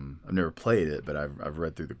 I've never played it, but I've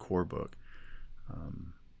read through the core book.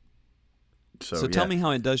 So tell me how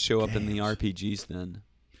it does show up in the RPGs then.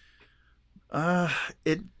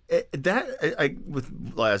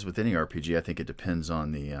 As with any RPG, I think it depends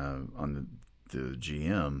on the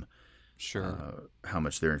GM, Sure. how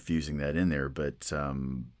much they're infusing that in there. But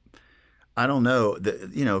I don't know.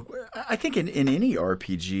 I think in any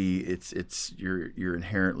RPG, you're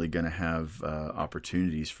inherently going to have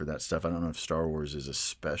opportunities for that stuff. I don't know if Star Wars is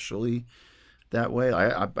especially that way.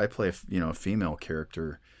 I play a female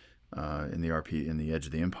character in the Edge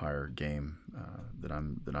of the Empire game that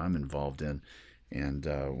I'm involved in, and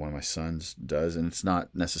one of my sons does, and it's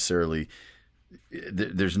not necessarily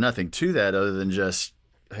there's nothing to that other than just,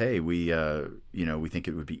 hey, we think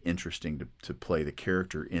it would be interesting to play the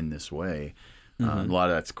character in this way. A lot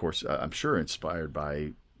of that's, of course, I'm sure inspired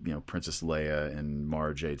by Princess Leia and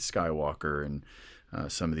Mara Jade Skywalker and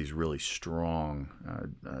some of these really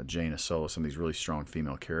strong Jaina Solo, some of these really strong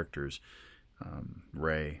female characters.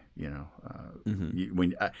 Rey,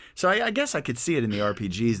 so I guess I could see it in the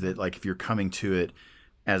RPGs that, like, if you're coming to it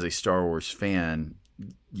as a Star Wars fan,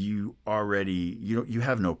 you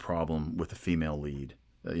have no problem with a female lead.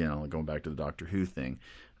 Going back to the Doctor Who thing,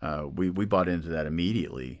 we bought into that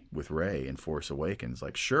immediately with Rey in Force Awakens.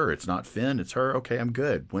 Like, sure, it's not Finn, it's her. Okay, I'm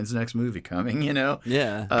good. When's the next movie coming?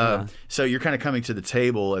 Yeah. So you're kind of coming to the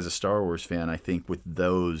table as a Star Wars fan, I think, with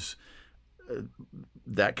those.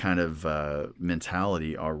 That kind of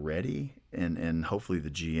mentality already, and hopefully the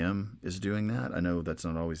GM is doing that. I know that's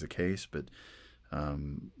not always the case, but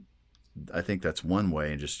I think that's one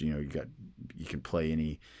way. And just you can play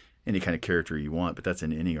any kind of character you want, but that's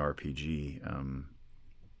in any RPG.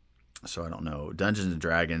 So I don't know. Dungeons and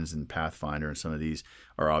Dragons and Pathfinder and some of these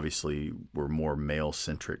were more male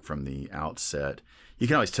centric from the outset. You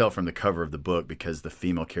can always tell from the cover of the book because the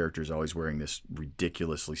female character is always wearing this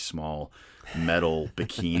ridiculously small metal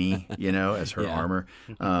bikini, as her armor.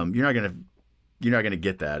 You're not gonna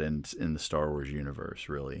get that in the Star Wars universe,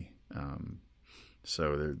 really.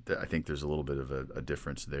 So I think there's a little bit of a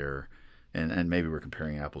difference there. And maybe we're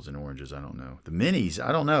comparing apples and oranges. I don't know. The minis,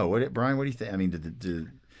 I don't know. Brian, what do you think? I mean,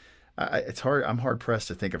 it's hard. I'm hard pressed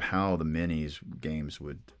to think of how the minis games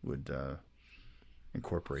would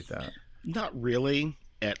incorporate that. Not really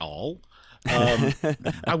at all.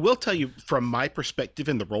 I will tell you from my perspective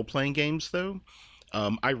in the role-playing games, though,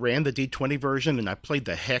 I ran the D20 version and I played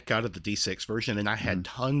the heck out of the D6 version, and I had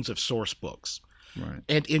tons of source books. Right.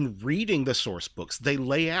 And in reading the source books, they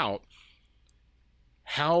lay out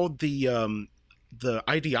how the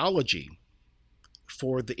ideology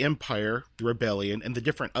for the Empire, the Rebellion, and the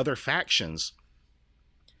different other factions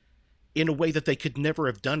in a way that they could never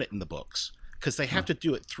have done it in the books, because they have to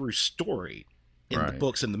do it through story in the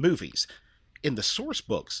books and the movies. In the source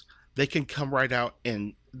books, they can come right out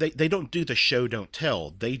and they don't do the show, don't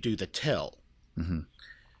tell. They do the tell. Mm-hmm.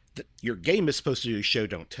 Your game is supposed to do show,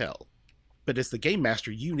 don't tell. But as the game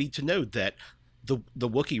master, you need to know that the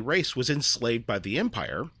Wookiee race was enslaved by the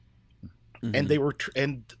Empire, and they were,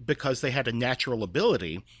 and because they had a natural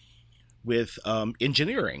ability with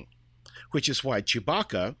engineering, which is why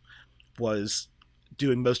Chewbacca was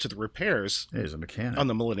doing most of the repairs. He's a mechanic on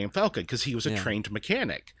the Millennium Falcon, because he was a trained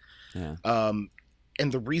mechanic. Yeah.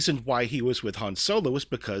 And the reason why he was with Han Solo was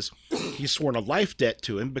because he's sworn a life debt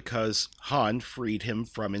to him because Han freed him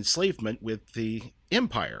from enslavement with the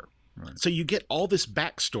Empire. Right. So you get all this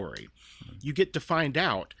backstory. You get to find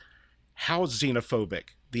out how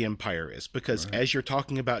xenophobic the Empire is, because as you're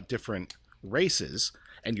talking about different races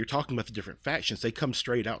and you're talking about the different factions, they come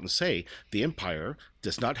straight out and say the Empire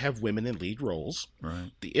does not have women in lead roles.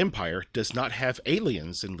 Right. The Empire does not have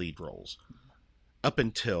aliens in lead roles. Up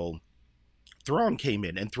until Thrawn came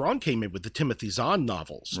in, and Thrawn came in with the Timothy Zahn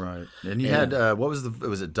novels. Right. And you had, was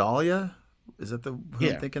it Dahlia? Is that who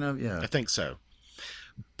I'm thinking of? Yeah. I think so.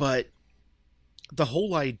 But the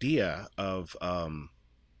whole idea of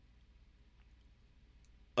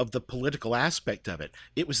the political aspect of it,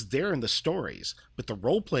 it was there in the stories, but the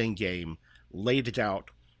role-playing game laid it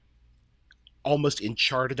out almost in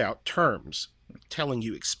charted out terms, telling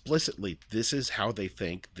you explicitly, this is how they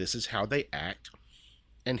think, this is how they act,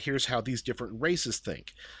 and here's how these different races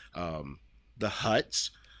think. The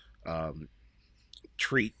Hutts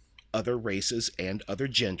treat other races and other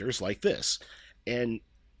genders like this. And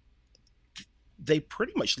they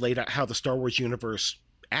pretty much laid out how the Star Wars universe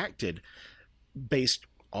acted based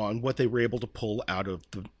on what they were able to pull out of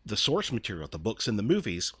the source material, the books and the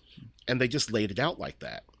movies, and they just laid it out like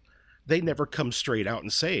that. They never come straight out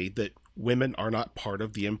and say that women are not part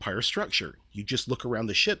of the Empire structure. You just look around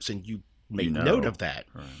the ships and you make note of that.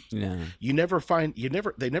 Right. Yeah.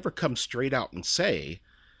 They never come straight out and say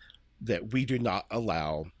that we do not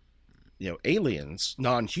allow, aliens,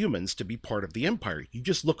 non-humans, to be part of the Empire. You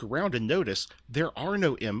just look around and notice there are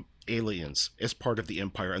no aliens as part of the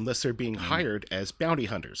Empire unless they're being hired as bounty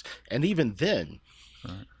hunters. And even then,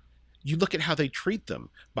 you look at how they treat them.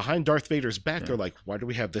 Behind Darth Vader's back, they're like, why do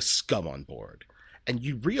we have this scum on board? And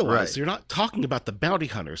you realize they're not talking about the bounty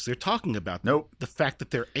hunters. They're talking about the fact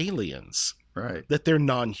that they're aliens. Right. That they're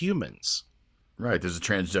non-humans. Right. There's a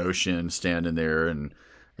Trandoshan standing there, and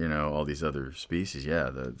all these other species. Yeah.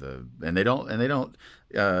 And they don't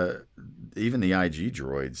even the IG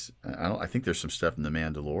droids. I think there's some stuff in the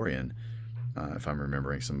Mandalorian, if I'm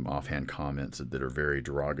remembering some offhand comments that are very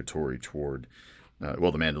derogatory toward. The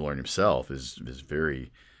Mandalorian himself is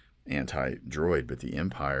very anti-droid, but the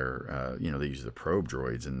Empire, they use the probe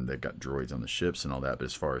droids, and they've got droids on the ships and all that. But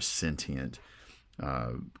as far as sentient,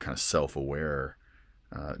 kind of self-aware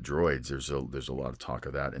droids, there's a lot of talk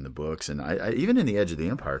of that in the books, and I even in the Edge of the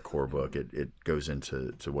Empire core book, it goes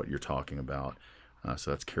into what you're talking about.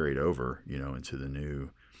 So that's carried over, into the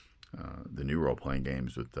new role-playing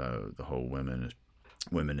games with the whole women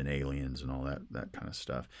and aliens and all that kind of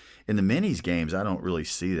stuff. In the minis games, I don't really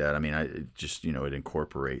see that. I mean, it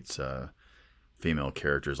incorporates female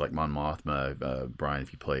characters like Mon Mothma. Brian,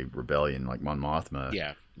 if you play Rebellion, like Mon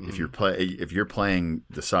Mothma, if you're playing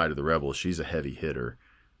the side of the rebels, she's a heavy hitter.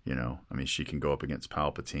 I mean, she can go up against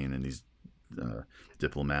Palpatine in these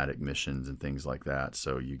diplomatic missions and things like that.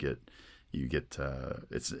 So you get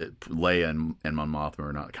Leia and Mon Mothma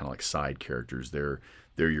are not kind of like side characters. They're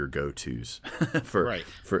your go-tos for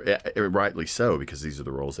rightly so, because these are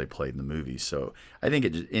the roles they played in the movies. So I think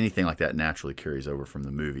anything like that naturally carries over from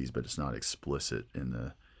the movies, but it's not explicit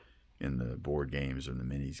in the board games or the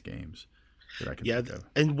minis games that I can think of.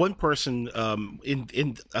 And one person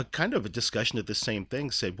in a kind of a discussion of the same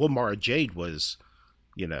thing said, well, Mara Jade was,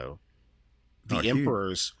 the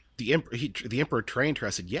Emperor's. The Emperor trained her.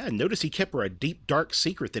 I said, yeah, notice he kept her a deep, dark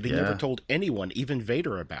secret that he never told anyone, even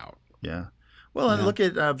Vader, about. Yeah. Well, and look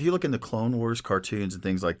at if you look in the Clone Wars cartoons and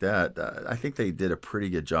things like that, I think they did a pretty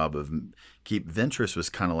good job of Ventress was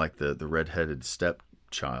kind of like the redheaded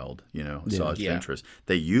stepchild, Asajj Ventress.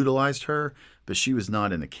 They utilized her, but she was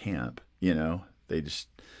not in the camp. They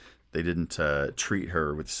didn't treat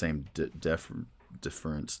her with the same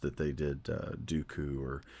deference that they did Dooku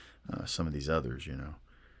or some of these others.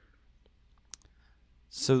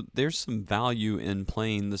 So there's some value in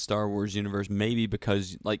playing the Star Wars universe, maybe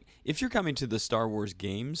because, like, if you're coming to the Star Wars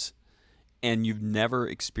games and you've never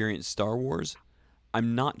experienced Star Wars,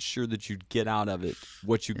 I'm not sure that you'd get out of it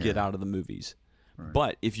what you get out of the movies. Right.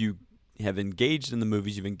 But if you have engaged in the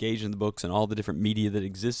movies, you've engaged in the books and all the different media that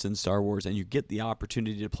exists in Star Wars, and you get the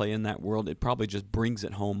opportunity to play in that world, it probably just brings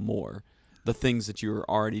it home more, the things that you're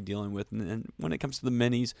already dealing with. And when it comes to the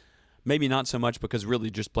minis, maybe not so much, because really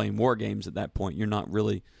just playing war games at that point, you're not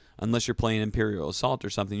really, unless you're playing Imperial Assault or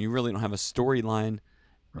something, you really don't have a storyline.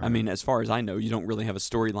 Right. I mean, as far as I know, you don't really have a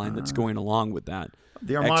storyline that's going along with that.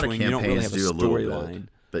 The Armada campaigns you don't really have do a little bit,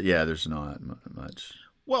 but there's not much.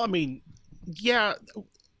 Well, I mean,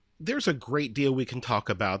 there's a great deal we can talk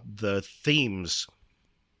about the themes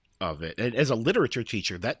of it. And as a literature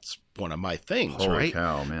teacher, that's one of my things, Holy right?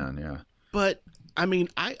 cow, man, yeah. But I mean,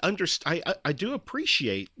 I do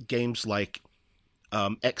appreciate games like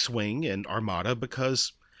X-Wing and Armada,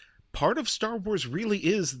 because part of Star Wars really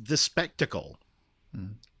is the spectacle. Okay.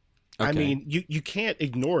 I mean, you can't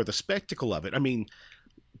ignore the spectacle of it. I mean,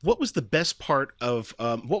 what was the best part of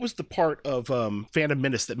Phantom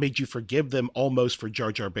Menace that made you forgive them almost for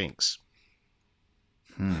Jar Jar Binks?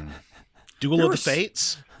 Duel of the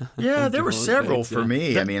Fates? Yeah, there were several for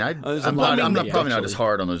me. I mean, I'm probably not as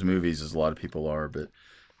hard on those movies as a lot of people are, but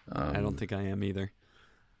I don't think I am either.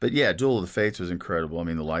 But yeah, Duel of the Fates was incredible. I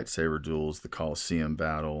mean, the lightsaber duels, the Colosseum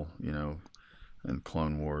battle, and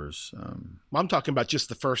Clone Wars. I'm talking about just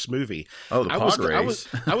the first movie. Oh, the pod race.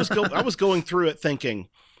 I was going through it thinking,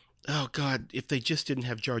 oh God, if they just didn't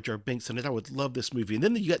have Jar Jar Binks in it, I would love this movie. And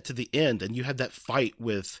then you get to the end, and you had that fight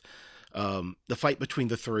with the fight between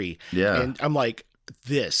the three. Yeah, and I'm like,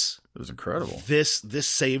 it was incredible. This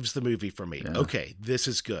saves the movie for me. Yeah. Okay, this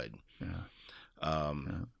is good. Yeah.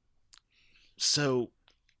 So.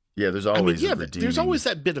 Yeah, there's always there's always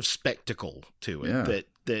that bit of spectacle to it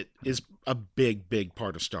that is a big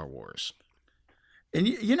part of Star Wars. And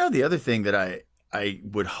the other thing that I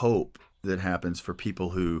would hope that happens for people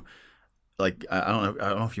who, like, I don't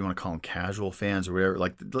know if you want to call them casual fans or whatever,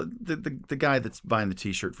 like the guy that's buying the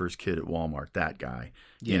T-shirt for his kid at Walmart, that guy,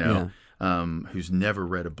 who's never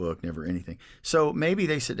read a book, never anything. So maybe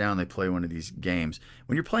they sit down and they play one of these games.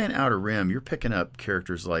 When you're playing Outer Rim, you're picking up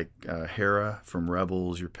characters like Hera from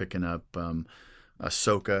Rebels. You're picking up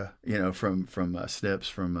Ahsoka, from Snips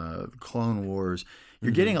from Clone Wars.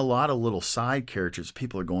 You're getting a lot of little side characters.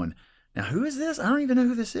 People are going, Now, who is this? I don't even know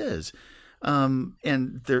who this is.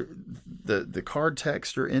 And the card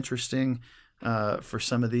texts are interesting for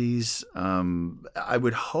some of these. I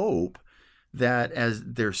would hope that as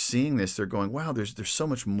they're seeing this, they're going, wow, there's so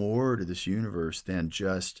much more to this universe than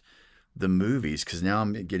just the movies, because now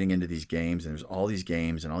I'm getting into these games, and there's all these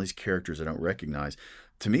games and all these characters I don't recognize.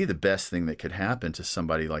 To me, the best thing that could happen to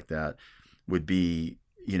somebody like that would be,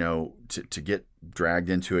 to get dragged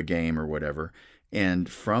into a game or whatever, and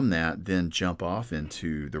from that then jump off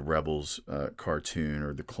into the Rebels cartoon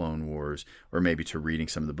or the Clone Wars, or maybe to reading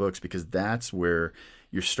some of the books, because that's where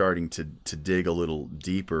you're starting to dig a little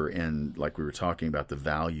deeper, and like we were talking about, the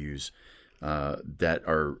values that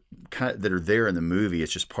are there in the movie.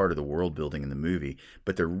 It's just part of the world building in the movie,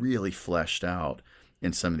 but they're really fleshed out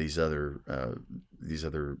in some of these other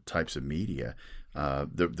types of media. I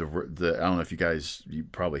don't know if you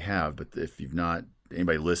probably have, but if you've not,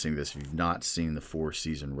 anybody listening to this, if you've not seen the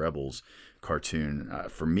 4-season Rebels cartoon,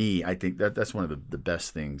 for me, I think that's one of the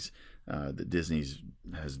best things that Disney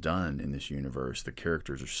has done in this universe. The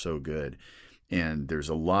characters are so good, and there's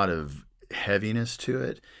a lot of heaviness to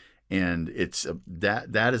it. And it's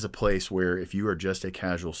that is a place where if you are just a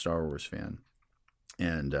casual Star Wars fan,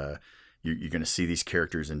 and you're going to see these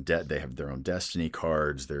characters in they have their own Destiny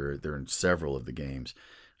cards. They're in several of the games.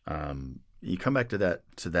 You come back to that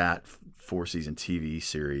 4-season TV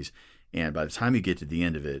series, and by the time you get to the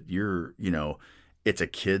end of it, it's a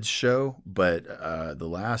kids show. But the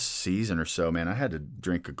last season or so, man, I had to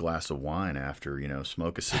drink a glass of wine after,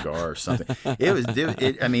 smoke a cigar or something.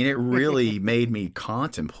 It really made me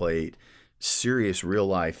contemplate serious real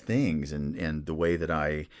life things, and the way that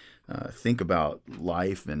I think about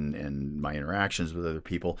life and my interactions with other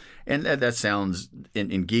people. And that sounds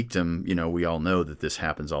in geekdom, we all know that this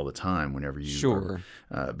happens all the time whenever you sure.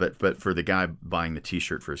 But for the guy buying the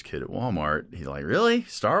T-shirt for his kid at Walmart, he's like, really?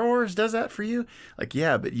 Star Wars does that for you? Like,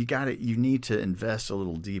 yeah, but you need to invest a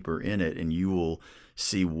little deeper in it, and you will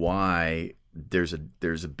see why there's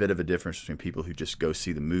a bit of a difference between people who just go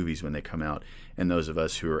see the movies when they come out, and those of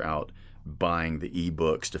us who are out buying the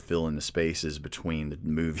ebooks to fill in the spaces between the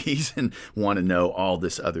movies and want to know all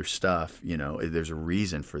this other stuff. There's a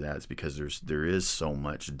reason for that. It's because there is so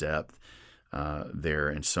much depth there,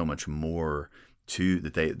 and so much more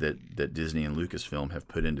that Disney and Lucasfilm have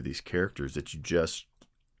put into these characters that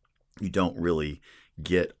you don't really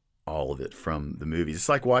get all of it from the movies. It's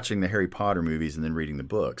like watching the Harry Potter movies and then reading the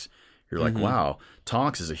books. You're like, wow,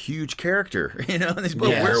 Tonks is a huge character, in these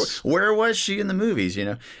books. Yes. Where was she in the movies,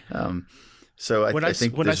 So I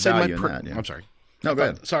think there's value in that. Yeah. I'm sorry. No, go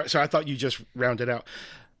ahead. Sorry, I thought you just rounded out.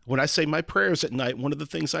 When I say my prayers at night, one of the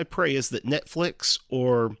things I pray is that Netflix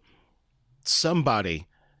or somebody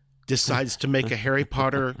decides to make a Harry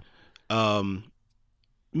Potter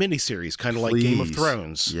miniseries, kind of like Game of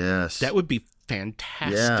Thrones. Yes. That would be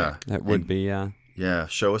fantastic. Yeah. That would be, yeah. Yeah,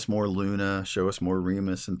 show us more Luna, show us more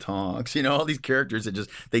Remus and Tonks. All these characters that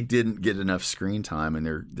they didn't get enough screen time, and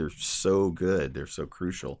they're so good. They're so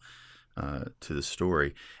crucial to the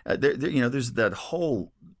story. There's that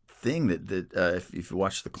whole thing that if you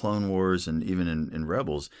watch the Clone Wars and even in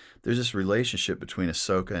Rebels, there's this relationship between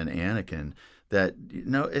Ahsoka and Anakin that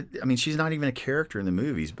she's not even a character in the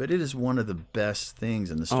movies, but it is one of the best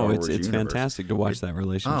things in the Star Wars universe. It's fantastic to watch that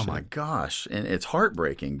relationship. Oh my gosh, and it's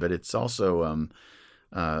heartbreaking, but it's also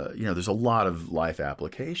there's a lot of life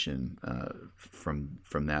application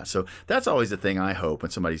from that. So that's always the thing I hope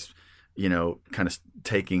when somebody's kind of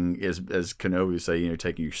taking, as Kenobi would say,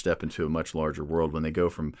 taking your step into a much larger world, when they go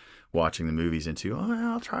from watching the movies into,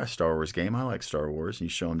 I'll try a Star Wars game. I like Star Wars. And you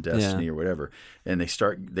show them Destiny or whatever, and they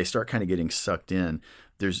start kind of getting sucked in.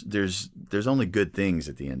 There's only good things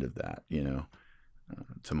at the end of that,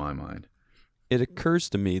 to my mind. It occurs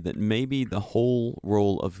to me that maybe the whole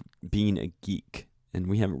role of being a geek, and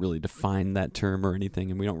we haven't really defined that term or anything,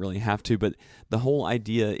 and we don't really have to, but the whole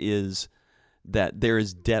idea is that there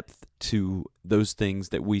is depth to those things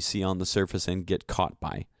that we see on the surface and get caught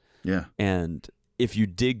by. Yeah. And if you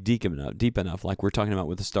dig deep enough, like we're talking about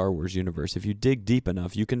with the Star Wars universe, if you dig deep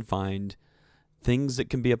enough, you can find things that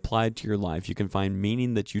can be applied to your life. You can find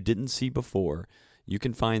meaning that you didn't see before. You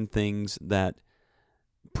can find things that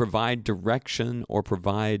provide direction or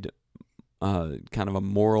provide kind of a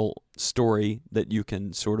moral story that you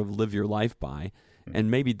can sort of live your life by.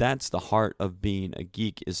 And maybe that's the heart of being a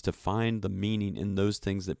geek, is to find the meaning in those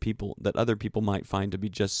things that other people might find to be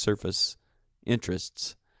just surface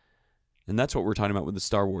interests. And that's what we're talking about with the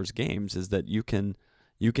Star Wars games, is that you can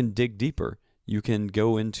dig deeper. You can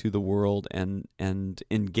go into the world and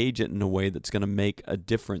engage it in a way that's going to make a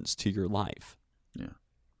difference to your life. Yeah.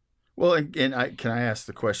 Well, and can I ask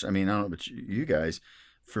the question? I don't know about you guys.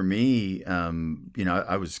 for me,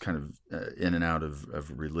 I was kind of in and out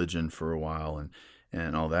of religion for a while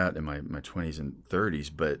and all that in my 20s and 30s.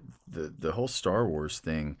 But the whole Star Wars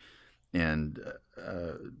thing and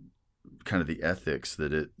kind of the ethics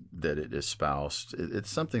that it espoused, it's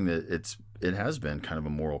something that it has been kind of a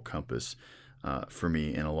moral compass for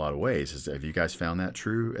me in a lot of ways. Have you guys found that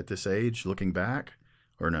true at this age, looking back,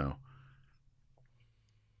 or no?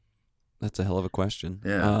 That's a hell of a question.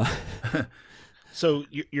 Yeah. So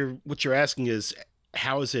what you're asking is,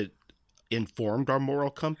 how has it informed our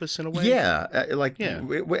moral compass in a way? Yeah,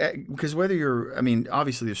 because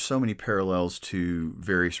obviously there's so many parallels to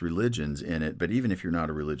various religions in it, but even if you're not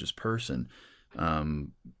a religious person,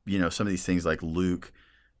 some of these things like Luke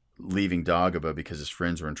leaving Dagobah because his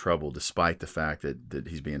friends were in trouble, despite the fact that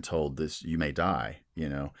he's being told this, you may die,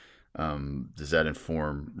 does that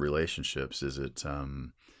inform relationships? Is it,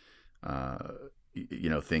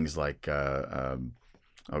 things like,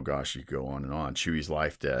 oh gosh, you go on and on. Chewie's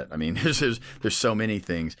life debt. I mean, there's so many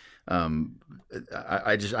things. I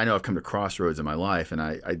know I've come to crossroads in my life,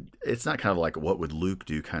 and it's not kind of like what would Luke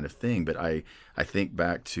do kind of thing, but I think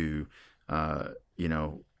back to,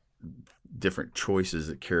 different choices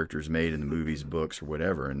that characters made in the movies, books, or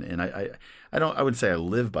whatever, and I wouldn't say I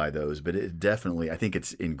live by those, but it definitely, I think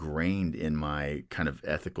it's ingrained in my kind of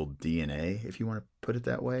ethical DNA, if you want to put it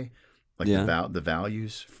that way. Like the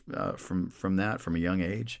values from a young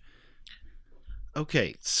age.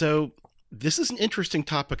 Okay, so this is an interesting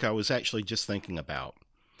topic I was actually just thinking about,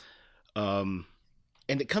 and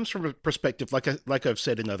it comes from a perspective, like I've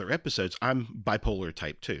said in other episodes, I'm bipolar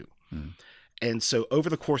type 2, and so over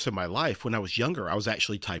the course of my life, when I was younger, I was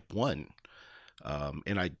actually type 1,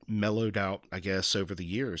 and I mellowed out, I guess, over the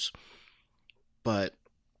years. But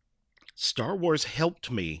Star Wars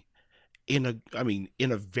helped me in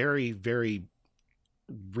a very, very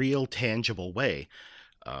real, tangible way.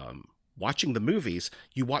 Watching the movies,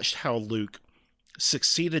 you watched how Luke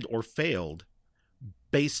succeeded or failed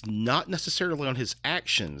based not necessarily on his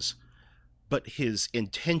actions, but his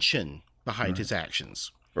intention behind his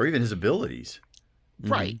actions. Or even his abilities.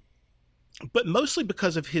 Right. But mostly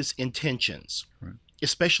because of his intentions,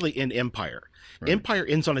 especially in Empire. Right. Empire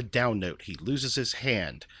ends on a down note. He loses his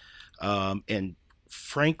hand. And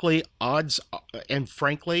frankly, Han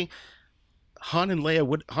and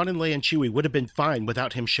Leia and Chewie would have been fine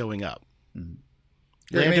without him showing up.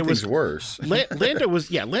 Lando was worse. Lando was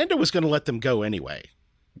going to let them go anyway.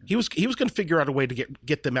 He was going to figure out a way to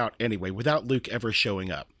get them out anyway without Luke ever showing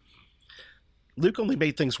up. Luke only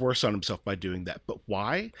made things worse on himself by doing that. But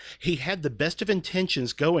why? He had the best of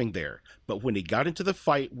intentions going there, but when he got into the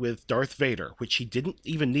fight with Darth Vader, which he didn't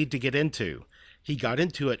even need to get into, he got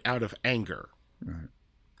into it out of anger. Right.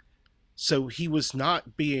 So he was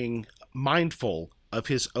not being mindful of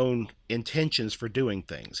his own intentions for doing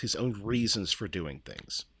things, his own reasons for doing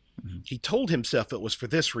things. He told himself it was for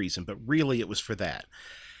this reason, but really it was for that.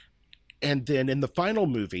 And then in the final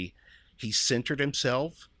movie, he centered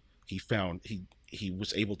himself. He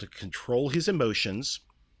was able to control his emotions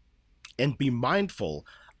and be mindful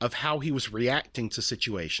of how he was reacting to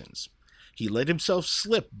situations. He let himself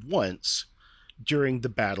slip once during the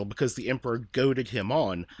battle because the Emperor goaded him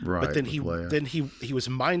on. Right, but then he was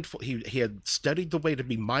mindful. He had studied the way to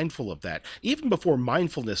be mindful of that, even before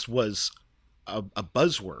mindfulness was a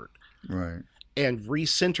buzzword. Right. And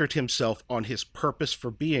recentered himself on his purpose for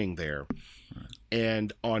being there. Right.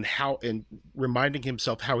 And reminding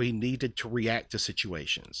himself how he needed to react to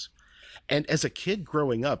situations. And as a kid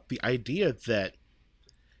growing up, the idea that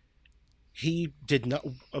he did not,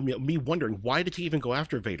 me wondering, why did he even go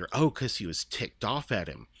after Vader? Oh, because he was ticked off at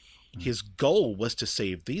him. His goal was to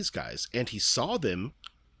save these guys, and he saw them.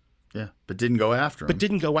 Yeah, but didn't go after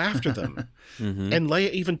them. And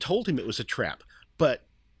Leia even told him it was a trap. But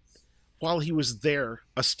while he was there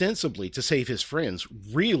ostensibly to save his friends,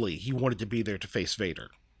 really he wanted to be there to face Vader.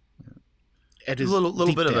 A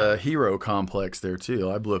little bit of a hero complex there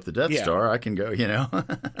too. I blew up the Death Star. I can go,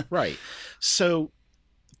 Right. So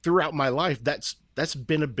throughout my life, that's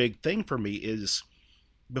been a big thing for me is,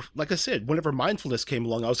 like I said, whenever mindfulness came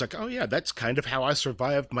along, I was like, oh yeah, that's kind of how I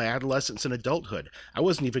survived my adolescence and adulthood. I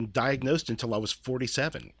wasn't even diagnosed until I was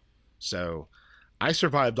 47. So I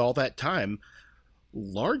survived all that time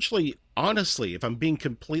largely, honestly, if I'm being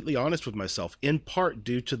completely honest with myself, in part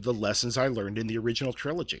due to the lessons I learned in the original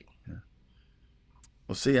trilogy. Yeah.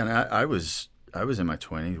 Well, see, and I was in my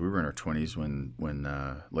 20s. We were in our 20s when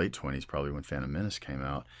late 20s probably when Phantom Menace came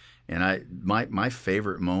out. And my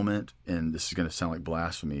favorite moment, and this is going to sound like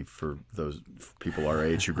blasphemy for those people our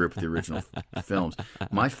age who grew up with the original films,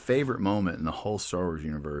 my favorite moment in the whole Star Wars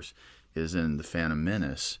universe is in the Phantom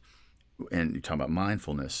Menace and you talk about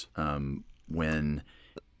mindfulness, when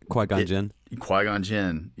Qui-Gon Jinn. Qui-Gon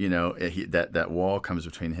Jinn, that wall comes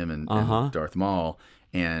between him and Darth Maul,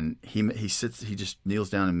 and he sits, he just kneels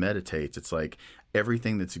down and meditates. It's like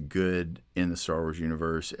everything that's good in the Star Wars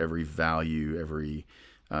universe, every value, every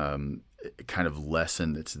kind of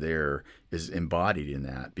lesson that's there is embodied in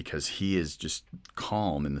that, because he is just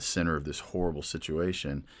calm in the center of this horrible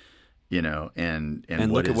situation.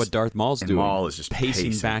 And look at what Darth Maul's doing. Maul is just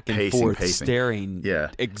pacing back and forth, staring,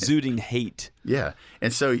 exuding hate. Yeah,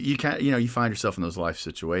 and so you you find yourself in those life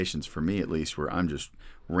situations, for me at least, where I'm just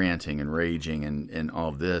ranting and raging and all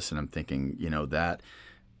of this, and I'm thinking,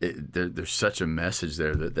 there's such a message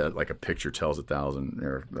there that like a picture tells 1,000,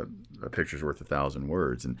 or a picture's worth 1,000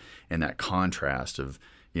 words, and that contrast of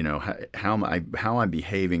how I'm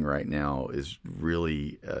behaving right now is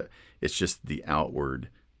really it's just the outward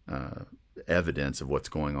evidence of what's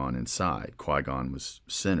going on inside. Qui-Gon was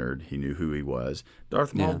centered; he knew who he was.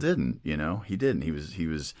 Darth Maul didn't. He didn't. He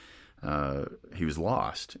was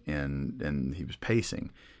lost, and he was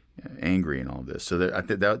pacing, angry, and all this. So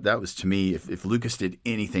that was, to me, if Lucas did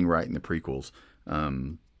anything right in the prequels,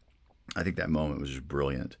 I think that moment was just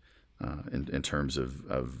brilliant in terms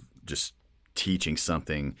of just teaching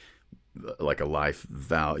something like a life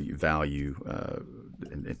value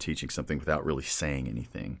and teaching something without really saying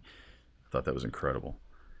anything. I thought that was incredible.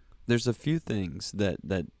 There's a few things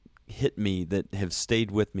that hit me that have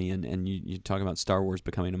stayed with me, and you talk about Star Wars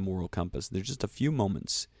becoming a moral compass. There's just a few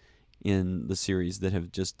moments in the series that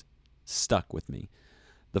have just stuck with me.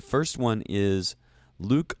 The first one is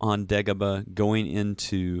Luke on Dagobah going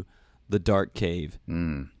into the dark cave,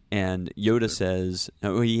 and Yoda says,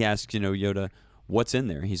 he asks, Yoda, what's in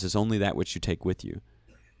there? He says, only that which you take with you.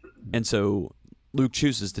 And so Luke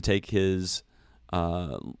chooses to take his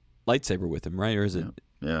lightsaber with him, right? Or is it?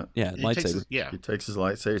 Yeah, lightsaber. He takes his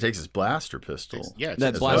lightsaber. He takes his blaster pistol.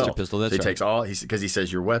 That blaster pistol. That's so he right. takes all. Because he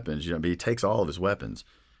says your weapons. But he takes all of his weapons.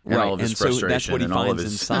 And right, all of his and so frustration that's what he and all of finds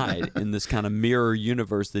his inside in this kind of mirror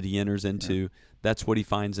universe that he enters into. Yeah. That's what he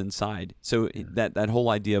finds inside. So that whole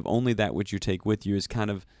idea of only that which you take with you is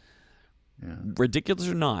kind of ridiculous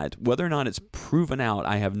or not. Whether or not it's proven out,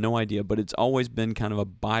 I have no idea. But it's always been kind of a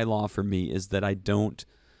bylaw for me, is that I don't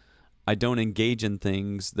engage in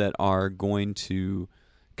things that are going to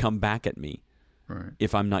come back at me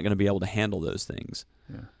if I'm not going to be able to handle those things.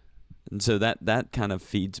 Yeah. And so that kind of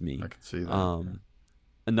feeds me. I can see that.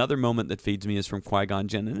 Another moment that feeds me is from Qui-Gon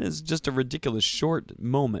Jinn, and it's just a ridiculous short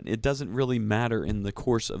moment. It doesn't really matter in the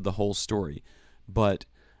course of the whole story, but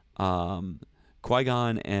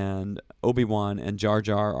Qui-Gon and Obi-Wan and Jar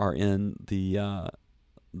Jar are in the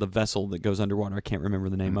vessel that goes underwater. I can't remember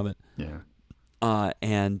the name of it. Yeah.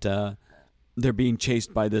 And they're being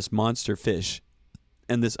chased by this monster fish,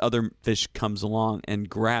 and this other fish comes along and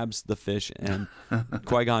grabs the fish, and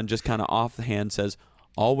Qui-Gon just kind of offhand says,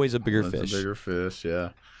 always a bigger fish. A bigger fish, yeah.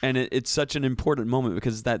 And it's such an important moment,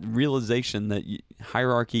 because that realization that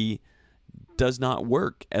hierarchy does not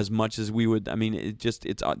work as much as we would. I mean,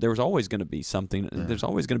 there's always going to be something. Yeah. There's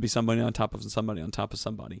always going to be somebody on top of somebody on top of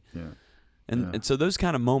somebody. Yeah. And so those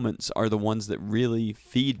kind of moments are the ones that really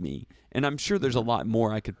feed me. And I'm sure there's a lot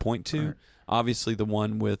more I could point to. Right. Obviously, the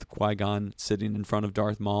one with Qui-Gon sitting in front of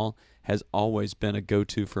Darth Maul has always been a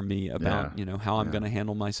go-to for me about how I'm going to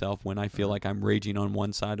handle myself when I feel like I'm raging on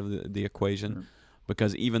one side of the equation.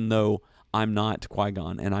 Because even though I'm not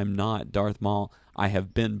Qui-Gon and I'm not Darth Maul, I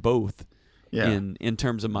have been both in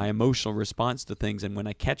terms of my emotional response to things. And when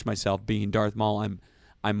I catch myself being Darth Maul,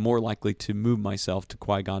 I'm more likely to move myself to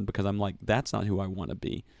Qui-Gon, because I'm like, that's not who I want to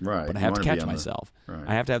be. Right. But I have to catch myself.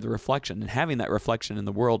 I have to have the reflection. And having that reflection in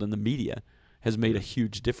the world and the media has made a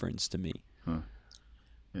huge difference to me. Huh.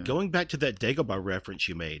 Yeah. Going back to that Dagobah reference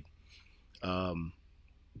you made,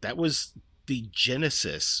 that was the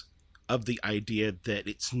genesis of the idea that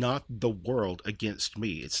it's not the world against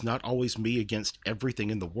me. It's not always me against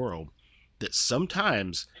everything in the world. That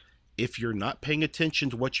sometimes, if you're not paying attention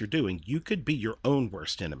to what you're doing, you could be your own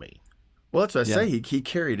worst enemy. Well, that's what I say. He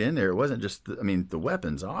carried in there. It wasn't just, the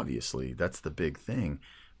weapons, obviously. That's the big thing.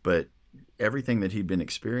 But everything that he'd been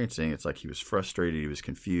experiencing, it's like he was frustrated, he was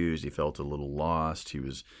confused, he felt a little lost, he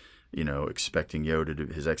was, expecting Yoda to,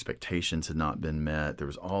 his expectations had not been met. There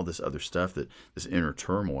was all this other stuff, this inner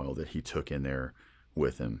turmoil that he took in there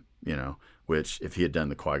with him, which if he had done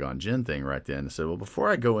the Qui-Gon Jinn thing right then and said, well, before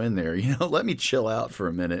I go in there, let me chill out for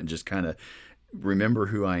a minute and just kind of remember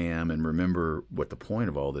who I am and remember what the point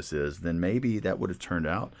of all this is, then maybe that would have turned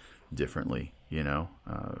out differently,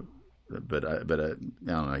 But I don't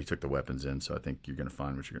know. He took the weapons in, so I think you're going to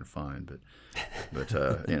find what you're going to find. But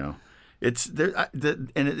It's there,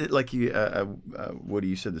 and like you, Woody,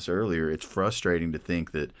 you said this earlier. It's frustrating to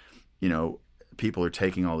think that, people are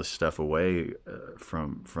taking all this stuff away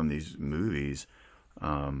from these movies,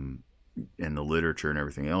 and the literature and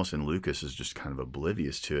everything else, and Lucas is just kind of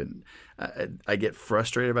oblivious to it. I get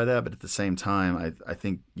frustrated by that, but at the same time, I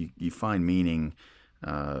think you find meaning.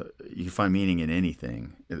 You can find meaning in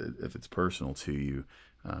anything if it's personal to you,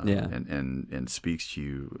 and speaks to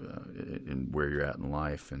you in where you're at in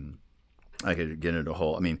life. And I could get into a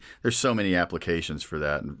whole. I mean, there's so many applications for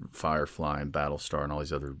that, and Firefly and Battlestar and all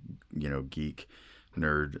these other, geek,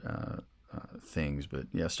 nerd things. But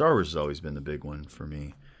yeah, Star Wars has always been the big one for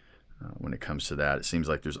me when it comes to that. It seems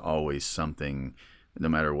like there's always something, no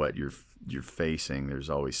matter what you're facing. There's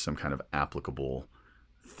always some kind of applicable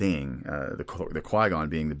thing. The Qui-Gon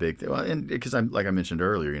being the big thing. Well, and because like I mentioned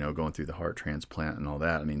earlier, going through the heart transplant and all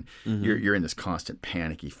that. I mean, you're in this constant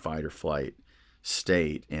panicky fight or flight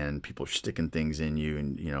state, and people are sticking things in you,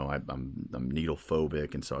 and I'm needle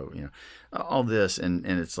phobic, and so all this, and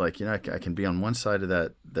it's like I can be on one side of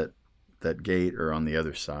that gate or on the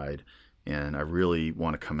other side, and I really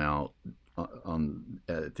want to come out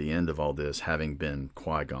at the end of all this having been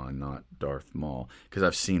Qui-Gon, not Darth Maul, because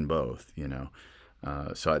I've seen both,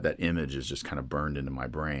 so that image is just kind of burned into my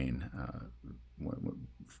brain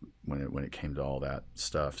when it came to all that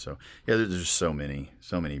stuff. So yeah, there's just so many.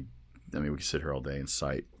 I mean, we could sit here all day and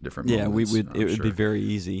cite different moments. Yeah, it would be very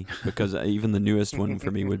easy, because even the newest one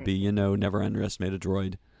for me would be, never underestimate a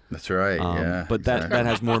droid. That's right, yeah. But exactly. that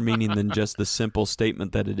has more meaning than just the simple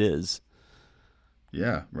statement that it is.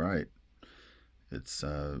 Yeah, right. It's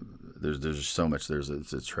there's just so much.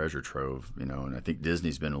 It's a treasure trove, and I think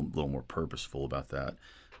Disney's been a little more purposeful about that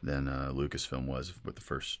than Lucasfilm was with the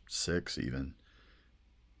first 6 even.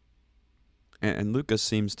 And Lucas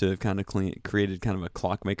seems to have kind of created kind of a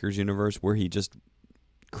clockmaker's universe where he just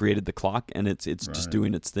created the clock, and it's right. Just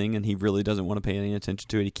doing its thing, and he really doesn't want to pay any attention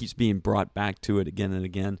to it. He keeps being brought back to it again and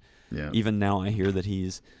again. Yeah. Even now I hear that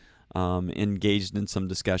he's engaged in some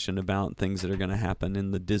discussion about things that are going to happen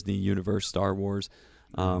in the Disney universe, Star Wars,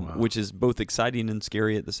 which is both exciting and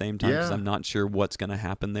scary at the same time, because I'm not sure what's going to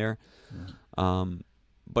happen there. Yeah.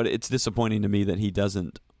 But it's disappointing to me that he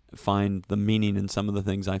doesn't find the meaning in some of the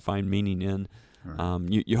things I find meaning in.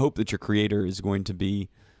 Right. You hope that your creator is going to be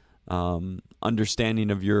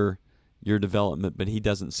understanding of your development, but he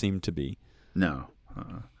doesn't seem to be. No.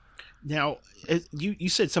 Now, you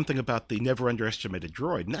said something about the never underestimate a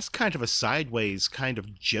droid, and that's kind of a sideways, kind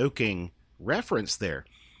of joking reference there.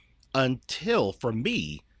 Until, for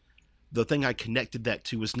me, the thing I connected that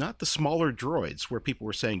to was not the smaller droids, where people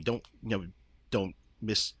were saying don't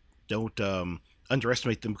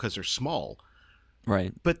underestimate them because they're small.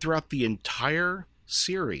 Right. But throughout the entire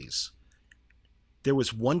series, there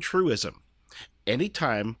was one truism.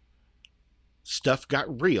 Anytime stuff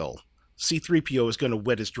got real, C-3PO is going to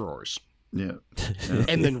wet his drawers. Yeah.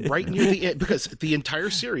 And then right near the end, because the entire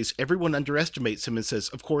series, everyone underestimates him and says,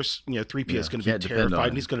 of course, 3PO is going to be terrified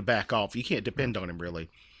and he's going to back off. You can't depend on him, really.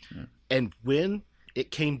 Yeah. And when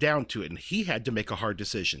it came down to it, and he had to make a hard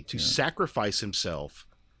decision to sacrifice himself,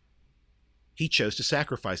 he chose to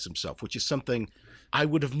sacrifice himself, which is something I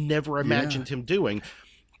would have never imagined him doing.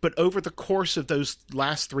 But over the course of those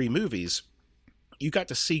last 3 movies, you got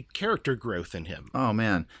to see character growth in him. Oh,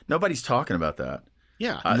 man. Nobody's talking about that.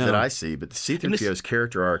 Yeah. That I see. But the C-3PO's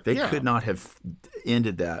character arc, they could not have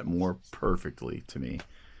ended that more perfectly to me.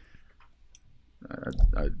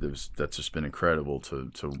 That's just been incredible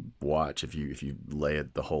to watch if you lay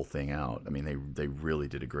the whole thing out. I mean, they really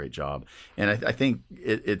did a great job, and I think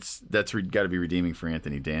that's got to be redeeming for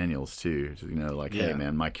Anthony Daniels too. Hey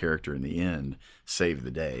man, my character in the end saved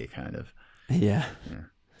the day, kind of. Yeah.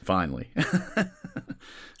 Finally.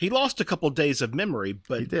 He lost a couple of days of memory,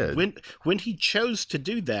 but he did. When he chose to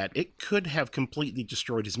do that, it could have completely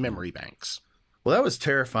destroyed his memory banks. Well, that was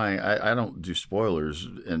terrifying. I don't do spoilers,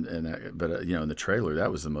 but in the trailer,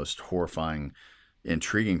 that was the most horrifying,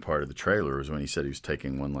 intriguing part of the trailer was when he said he was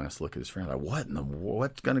taking one last look at his friend. Like,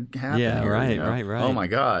 what's going to happen? Yeah, here, right. Oh my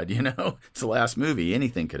God, it's the last movie.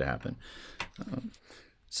 Anything could happen.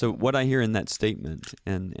 So what I hear in that statement,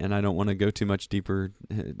 and I don't want to go too much deeper,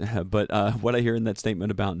 but what I hear in that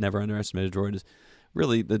statement about never underestimate a droid is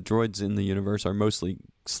really the droids in the universe are mostly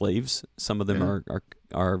slaves. Some of them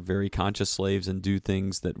are very conscious slaves and do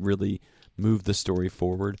things that really move the story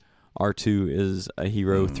forward. R2 is a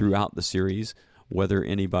hero throughout the series, whether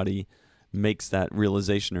anybody makes that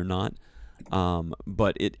realization or not.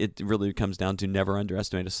 But it really comes down to never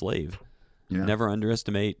underestimate a slave. Yeah. Never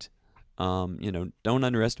underestimate, don't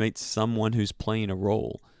underestimate someone who's playing a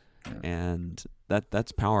role. Yeah. And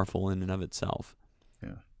that's powerful in and of itself.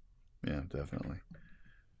 Yeah. Yeah, definitely.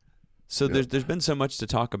 So there's been so much to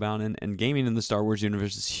talk about, and gaming in the Star Wars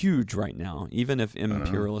universe is huge right now. Even if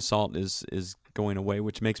Imperial Assault is going away,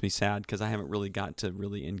 which makes me sad because I haven't really got to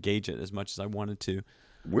really engage it as much as I wanted to.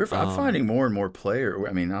 I'm finding more and more player.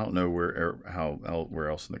 I mean, I don't know where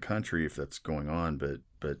else in the country if that's going on, but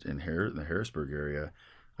in the Harrisburg area,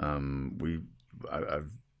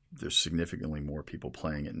 there's significantly more people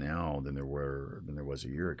playing it now than there was a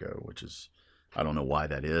year ago, which is, I don't know why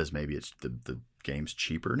that is. Maybe it's the game's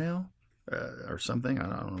cheaper now. Or something. I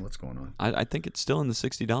don't know what's going on. I think it's still in the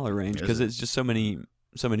 $60 range because it's just so many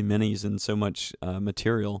minis and so much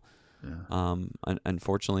material. Yeah.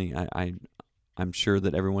 Unfortunately, I'm sure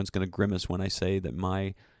that everyone's going to grimace when I say that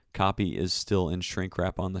my copy is still in shrink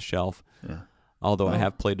wrap on the shelf. Yeah. Although I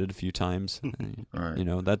have played it a few times. Right. You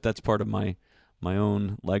know, that's part of my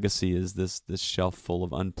own legacy is this shelf full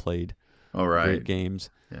of unplayed great games.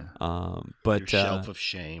 Yeah. But your shelf of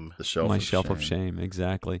shame. My shelf of shame,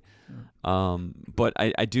 exactly. But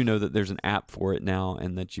I do know that there's an app for it now,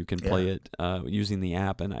 and that you can play it using the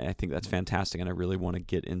app, and I think that's fantastic, and I really want to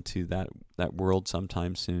get into that world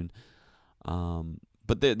sometime soon.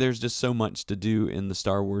 But there's just so much to do in the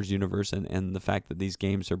Star Wars universe, and the fact that these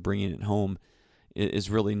games are bringing it home is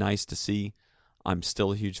really nice to see. I'm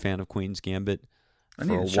still a huge fan of Queen's Gambit.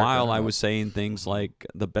 For a while, I was saying things like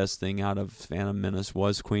the best thing out of Phantom Menace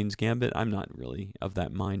was Queen's Gambit. I'm not really of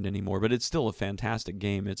that mind anymore, but it's still a fantastic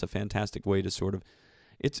game. It's a fantastic way to sort of,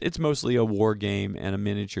 it's mostly a war game and a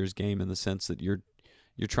miniatures game in the sense that you're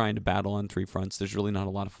trying to battle on three fronts. There's really not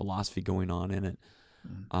a lot of philosophy going on in it,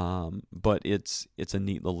 but it's a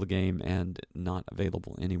neat little game and not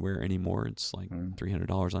available anywhere anymore. It's like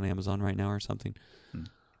 $300 on Amazon right now or something.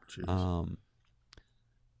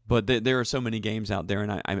 But there are so many games out there,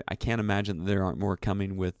 and I can't imagine that there aren't more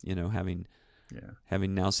coming with, having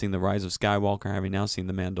now seen The Rise of Skywalker, having now seen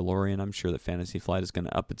The Mandalorian. I'm sure that Fantasy Flight is going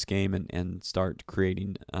to up its game and start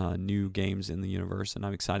creating new games in the universe, and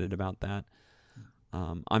I'm excited about that.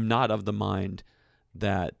 I'm not of the mind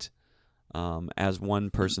that, as one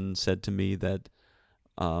person said to me, that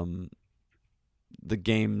the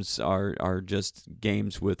games are just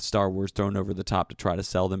games with Star Wars thrown over the top to try to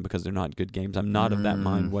sell them because they're not good games. I'm not of that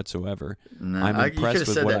mind whatsoever. No, I'm impressed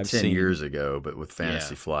with what I've seen. 10 years ago, but with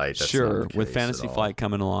Fantasy Flight, that's sure. not the case With Fantasy at all. Flight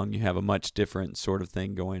coming along, you have a much different sort of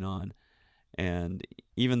thing going on. And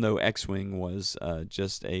even though X-Wing was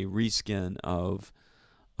just a reskin of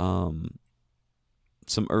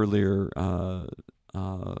some earlier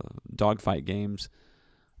dogfight games,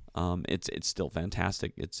 it's still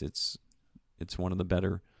fantastic. It's one of the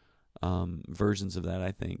better versions of that,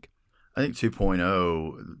 I think. I think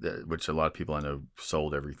 2.0, which a lot of people I know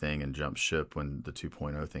sold everything and jumped ship when the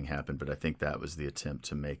 2.0 thing happened, but I think that was the attempt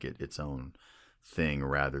to make it its own thing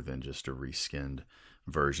rather than just a reskinned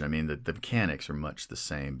version. I mean, the mechanics are much the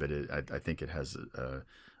same, but I think it has a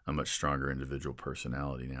much stronger individual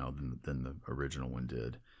personality now than the original one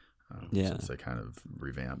did. Since they kind of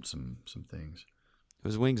revamped some things. It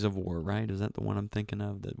was Wings of War, right? Is that the one I'm thinking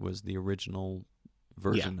of? That was the original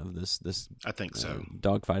version of this. I think so.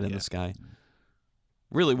 Dogfight in the sky.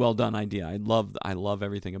 Really well done idea. I love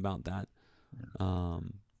everything about that. Yeah.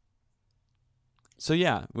 So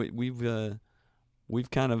yeah, we've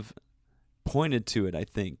kind of pointed to it. I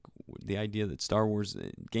think the idea that Star Wars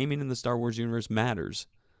gaming in the Star Wars universe matters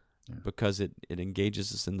because it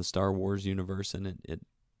engages us in the Star Wars universe, and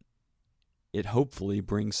it hopefully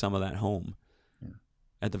brings some of that home.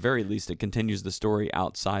 At the very least, it continues the story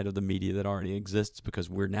outside of the media that already exists because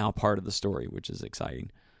we're now part of the story, which is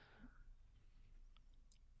exciting.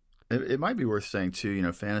 It might be worth saying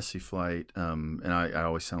too, Fantasy Flight, and I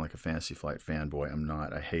always sound like a Fantasy Flight fanboy. I'm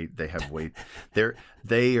not. I hate they have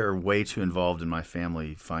they are way too involved in my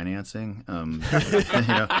family financing.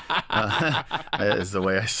 Is the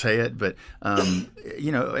way I say it. But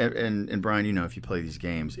and Brian, if you play these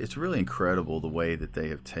games, it's really incredible the way that they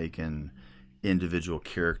have taken individual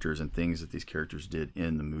characters and things that these characters did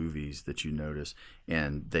in the movies that you notice,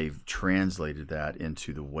 and they've translated that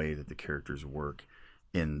into the way that the characters work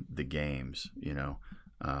in the games. In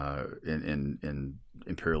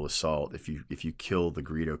Imperial Assault, if you kill the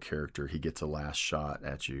Greedo character, he gets a last shot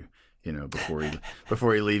at you,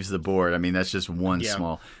 before he leaves the board. I mean, that's just one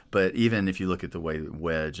small. But even if you look at the way that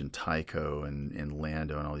Wedge and Tycho and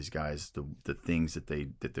Lando and all these guys, the things that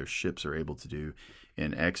their ships are able to do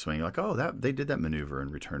in X-Wing, you're like, oh, that they did that maneuver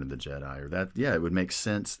in Return of the Jedi, or that, it would make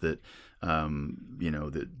sense that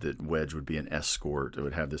that Wedge would be an escort, or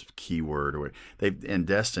would have this keyword, or in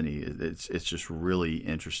Destiny, it's just really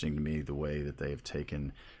interesting to me the way that they have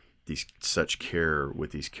taken such care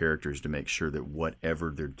with these characters to make sure that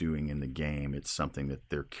whatever they're doing in the game, it's something that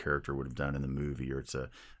their character would have done in the movie, or it's an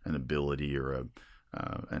ability or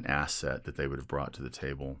an asset that they would have brought to the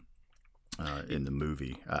table in the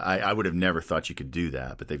movie. I would have never thought you could do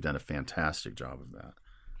that, but they've done a fantastic job of that.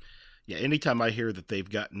 Yeah, anytime I hear that they've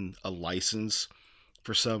gotten a license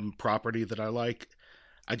for some property that I like,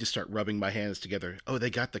 I just start rubbing my hands together. Oh, they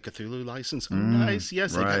got the Cthulhu license. Oh, nice.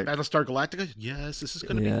 Yes, right. They got Battlestar Galactica. Yes, this is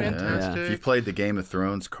going to be fantastic. Yeah. If you've played the Game of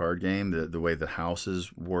Thrones card game, the way the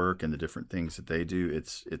houses work and the different things that they do,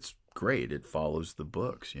 it's great. It follows the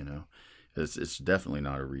books, you know. It's definitely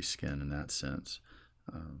not a reskin in that sense.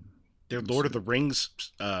 Their Lord of the Rings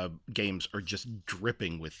games are just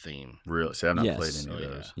dripping with theme. Really? See, I've not played any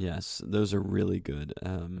of those. Yes, those are really good.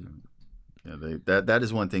 That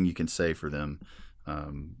is one thing you can say for them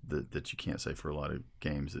that you can't say for a lot of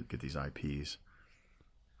games that get these IPs.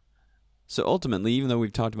 So ultimately, even though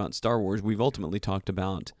we've talked about Star Wars, we've ultimately talked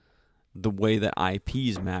about the way that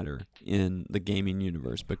IPs matter in the gaming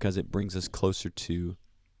universe, because it brings us closer to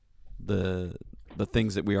the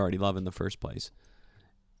things that we already love in the first place.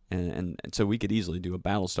 And so we could easily do a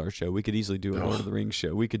Battlestar show. We could easily do a Lord of the Rings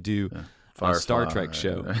show. We could do a Star Trek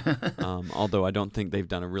show. Although I don't think they've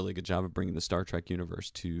done a really good job of bringing the Star Trek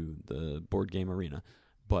universe to the board game arena.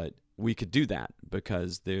 But we could do that,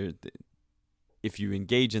 because if you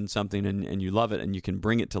engage in something and you love it and you can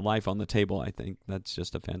bring it to life on the table, I think that's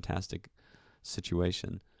just a fantastic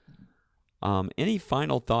situation. Any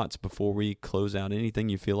final thoughts before we close out? Anything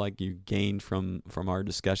you feel like you gained from our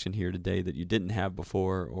discussion here today that you didn't have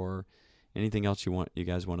before, or anything else you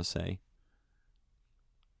guys want to say?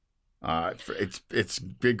 It's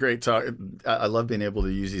been great talk. I love being able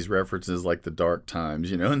to use these references like the dark times,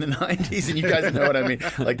 you know, in the 90s, and you guys know what I mean.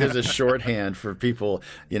 Like, there's a shorthand for people,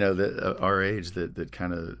 you know, that our age that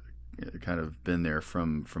kind of been there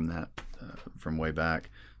from that from way back.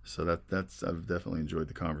 So that's I've definitely enjoyed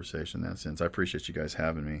the conversation in that sense. I appreciate you guys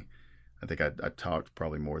having me. I think I talked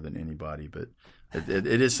probably more than anybody, but it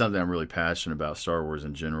is something I'm really passionate about, Star Wars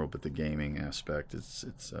in general, but the gaming aspect, it's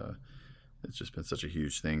just been such a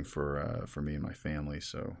huge thing for me and my family.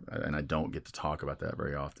 So, and I don't get to talk about that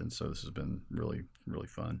very often. So this has been really, really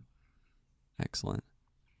fun. Excellent.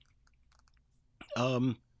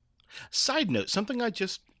 Side note, something I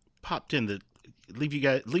just popped in that leave you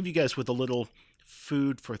guys with a little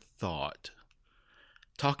food for thought.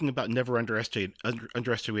 Talking about never underestimating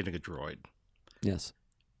a droid. Yes.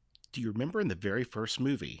 Do you remember in the very first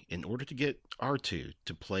movie, in order to get R2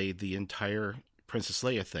 to play the entire Princess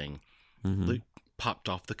Leia thing, Luke popped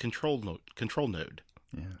off the control node,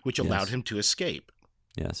 which allowed him to escape.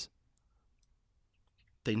 Yes.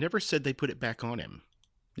 They never said they put it back on him.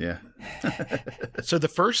 Yeah. So the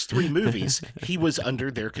first 3 movies, he was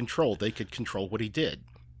under their control. They could control what he did.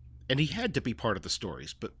 And he had to be part of the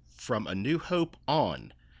stories. But from A New Hope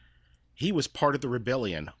on, he was part of the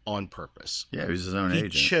rebellion on purpose. Yeah, he was his own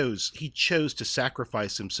agent. He chose to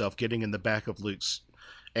sacrifice himself getting in the back of Luke's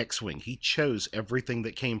X-Wing. He chose everything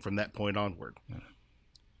that came from that point onward. Yeah.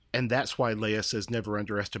 And that's why Leia says never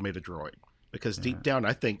underestimate a droid. Because deep down,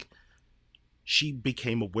 I think she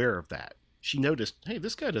became aware of that. She noticed, hey,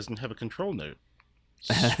 this guy doesn't have a control node.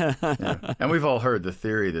 Yeah. And we've all heard the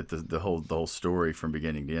theory that the whole story from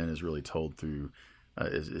beginning to end is really told through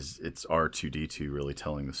it's R2-D2 really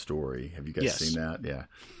telling the story. Have you guys seen that? Yeah.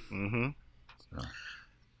 Mm-hmm. So.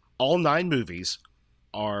 All 9 movies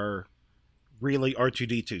are really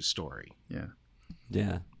R2-D2's story. Yeah.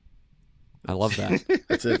 Yeah. I love that.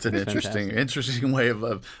 It's an interesting way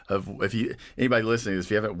of if anybody listening to this,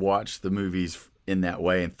 if you haven't watched the movies in that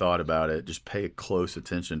way and thought about it, just pay close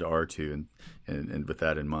attention to R2 and with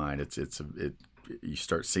that in mind, you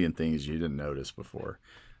start seeing things you didn't notice before.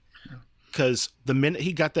 Because the minute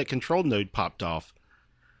he got that control node popped off,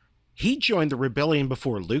 he joined the rebellion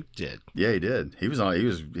before Luke did. Yeah, he did. He was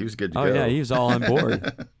good to go. Oh yeah, he was all on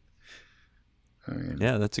board.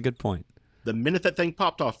 Yeah, that's a good point. The minute that thing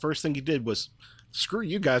popped off, first thing he did was, screw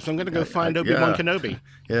you guys, I'm going to go find Obi-Wan Kenobi.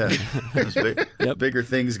 Yeah, there's bigger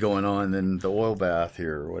things going on than the oil bath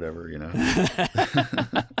here or whatever, you know.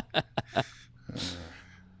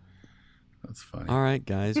 That's funny. All right,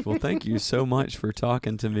 guys. Well, thank you so much for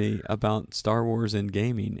talking to me about Star Wars and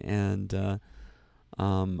gaming. And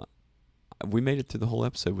we made it through the whole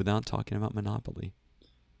episode without talking about Monopoly.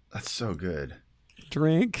 That's so good.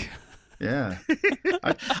 Drink. Yeah.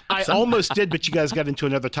 I almost did, but you guys got into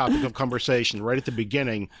another topic of conversation right at the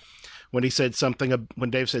beginning when Dave said something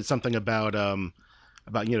about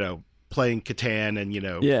playing Catan and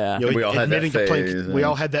we all had that phase. We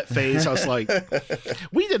all had that phase. I was like,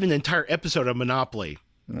 we did an entire episode of Monopoly.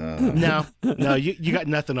 No, you got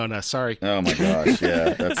nothing on us. Sorry. Oh my gosh,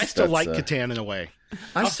 yeah. I still like Catan in a way.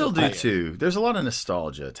 I still do too. There's a lot of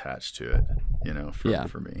nostalgia attached to it,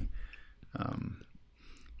 for me.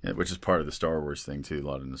 Which is part of the Star Wars thing too. A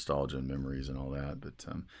lot of nostalgia and memories and all that. But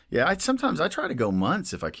sometimes I try to go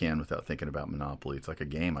months if I can without thinking about Monopoly. It's like a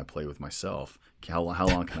game I play with myself. How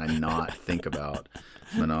long can I not think about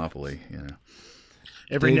Monopoly?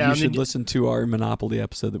 Every Dave, now you and should then listen to our Monopoly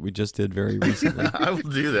episode that we just did very recently. I will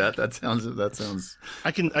do that. That sounds.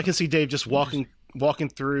 I can see Dave just walking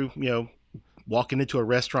through, walking into a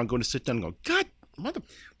restaurant, going to sit down, and go, God,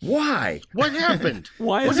 why? What happened?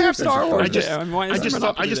 Why is there Star Wars? I just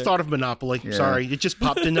thought of Monopoly. Yeah. Sorry, it just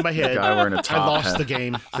popped into my head. The guy wearing a top I lost hat. the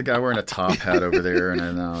game. The guy wearing a top hat over there,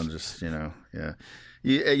 and now I'm just yeah.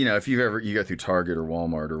 If you go through Target or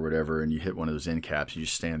Walmart or whatever, and you hit one of those end caps, you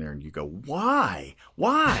just stand there and you go, why?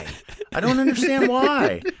 I don't understand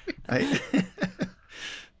why. I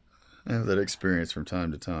have that experience from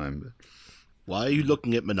time to time. But. Why are you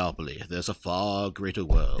looking at Monopoly? There's a far greater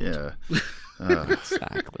world. Yeah.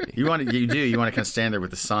 Exactly. You want to kind of stand there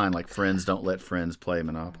with the sign like "Friends don't let friends play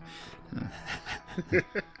Monopoly." Yeah.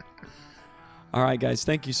 All right, guys.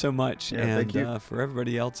 Thank you so much. Yeah, and thank you. For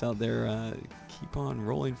everybody else out there, keep on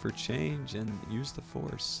rolling for change and use the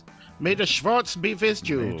Force. May the Schwartz be with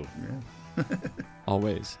you. Yeah.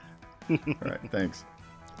 Always. All right. Thanks.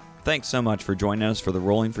 Thanks so much for joining us for the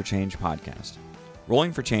Rolling for Change podcast.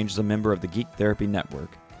 Rolling for Change is a member of the Geek Therapy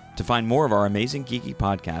Network. To find more of our amazing geeky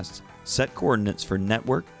podcasts, set coordinates for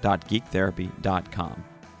network.geektherapy.com.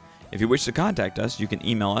 If you wish to contact us, you can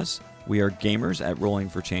email us. We are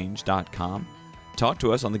gamers@rollingforchange.com. Talk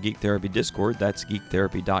to us on the Geek Therapy Discord. That's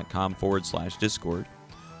geektherapy.com/Discord.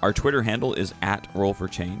 Our Twitter handle is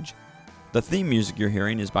 @RollForChange. The theme music you're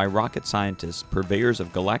hearing is by Rocket Scientists, purveyors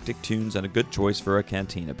of galactic tunes and a good choice for a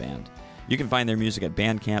cantina band. You can find their music at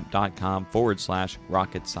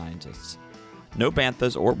bandcamp.com/Rocket Scientists. No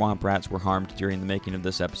banthas or womp rats were harmed during the making of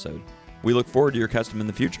this episode. We look forward to your custom in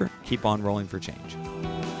the future. Keep on rolling for change.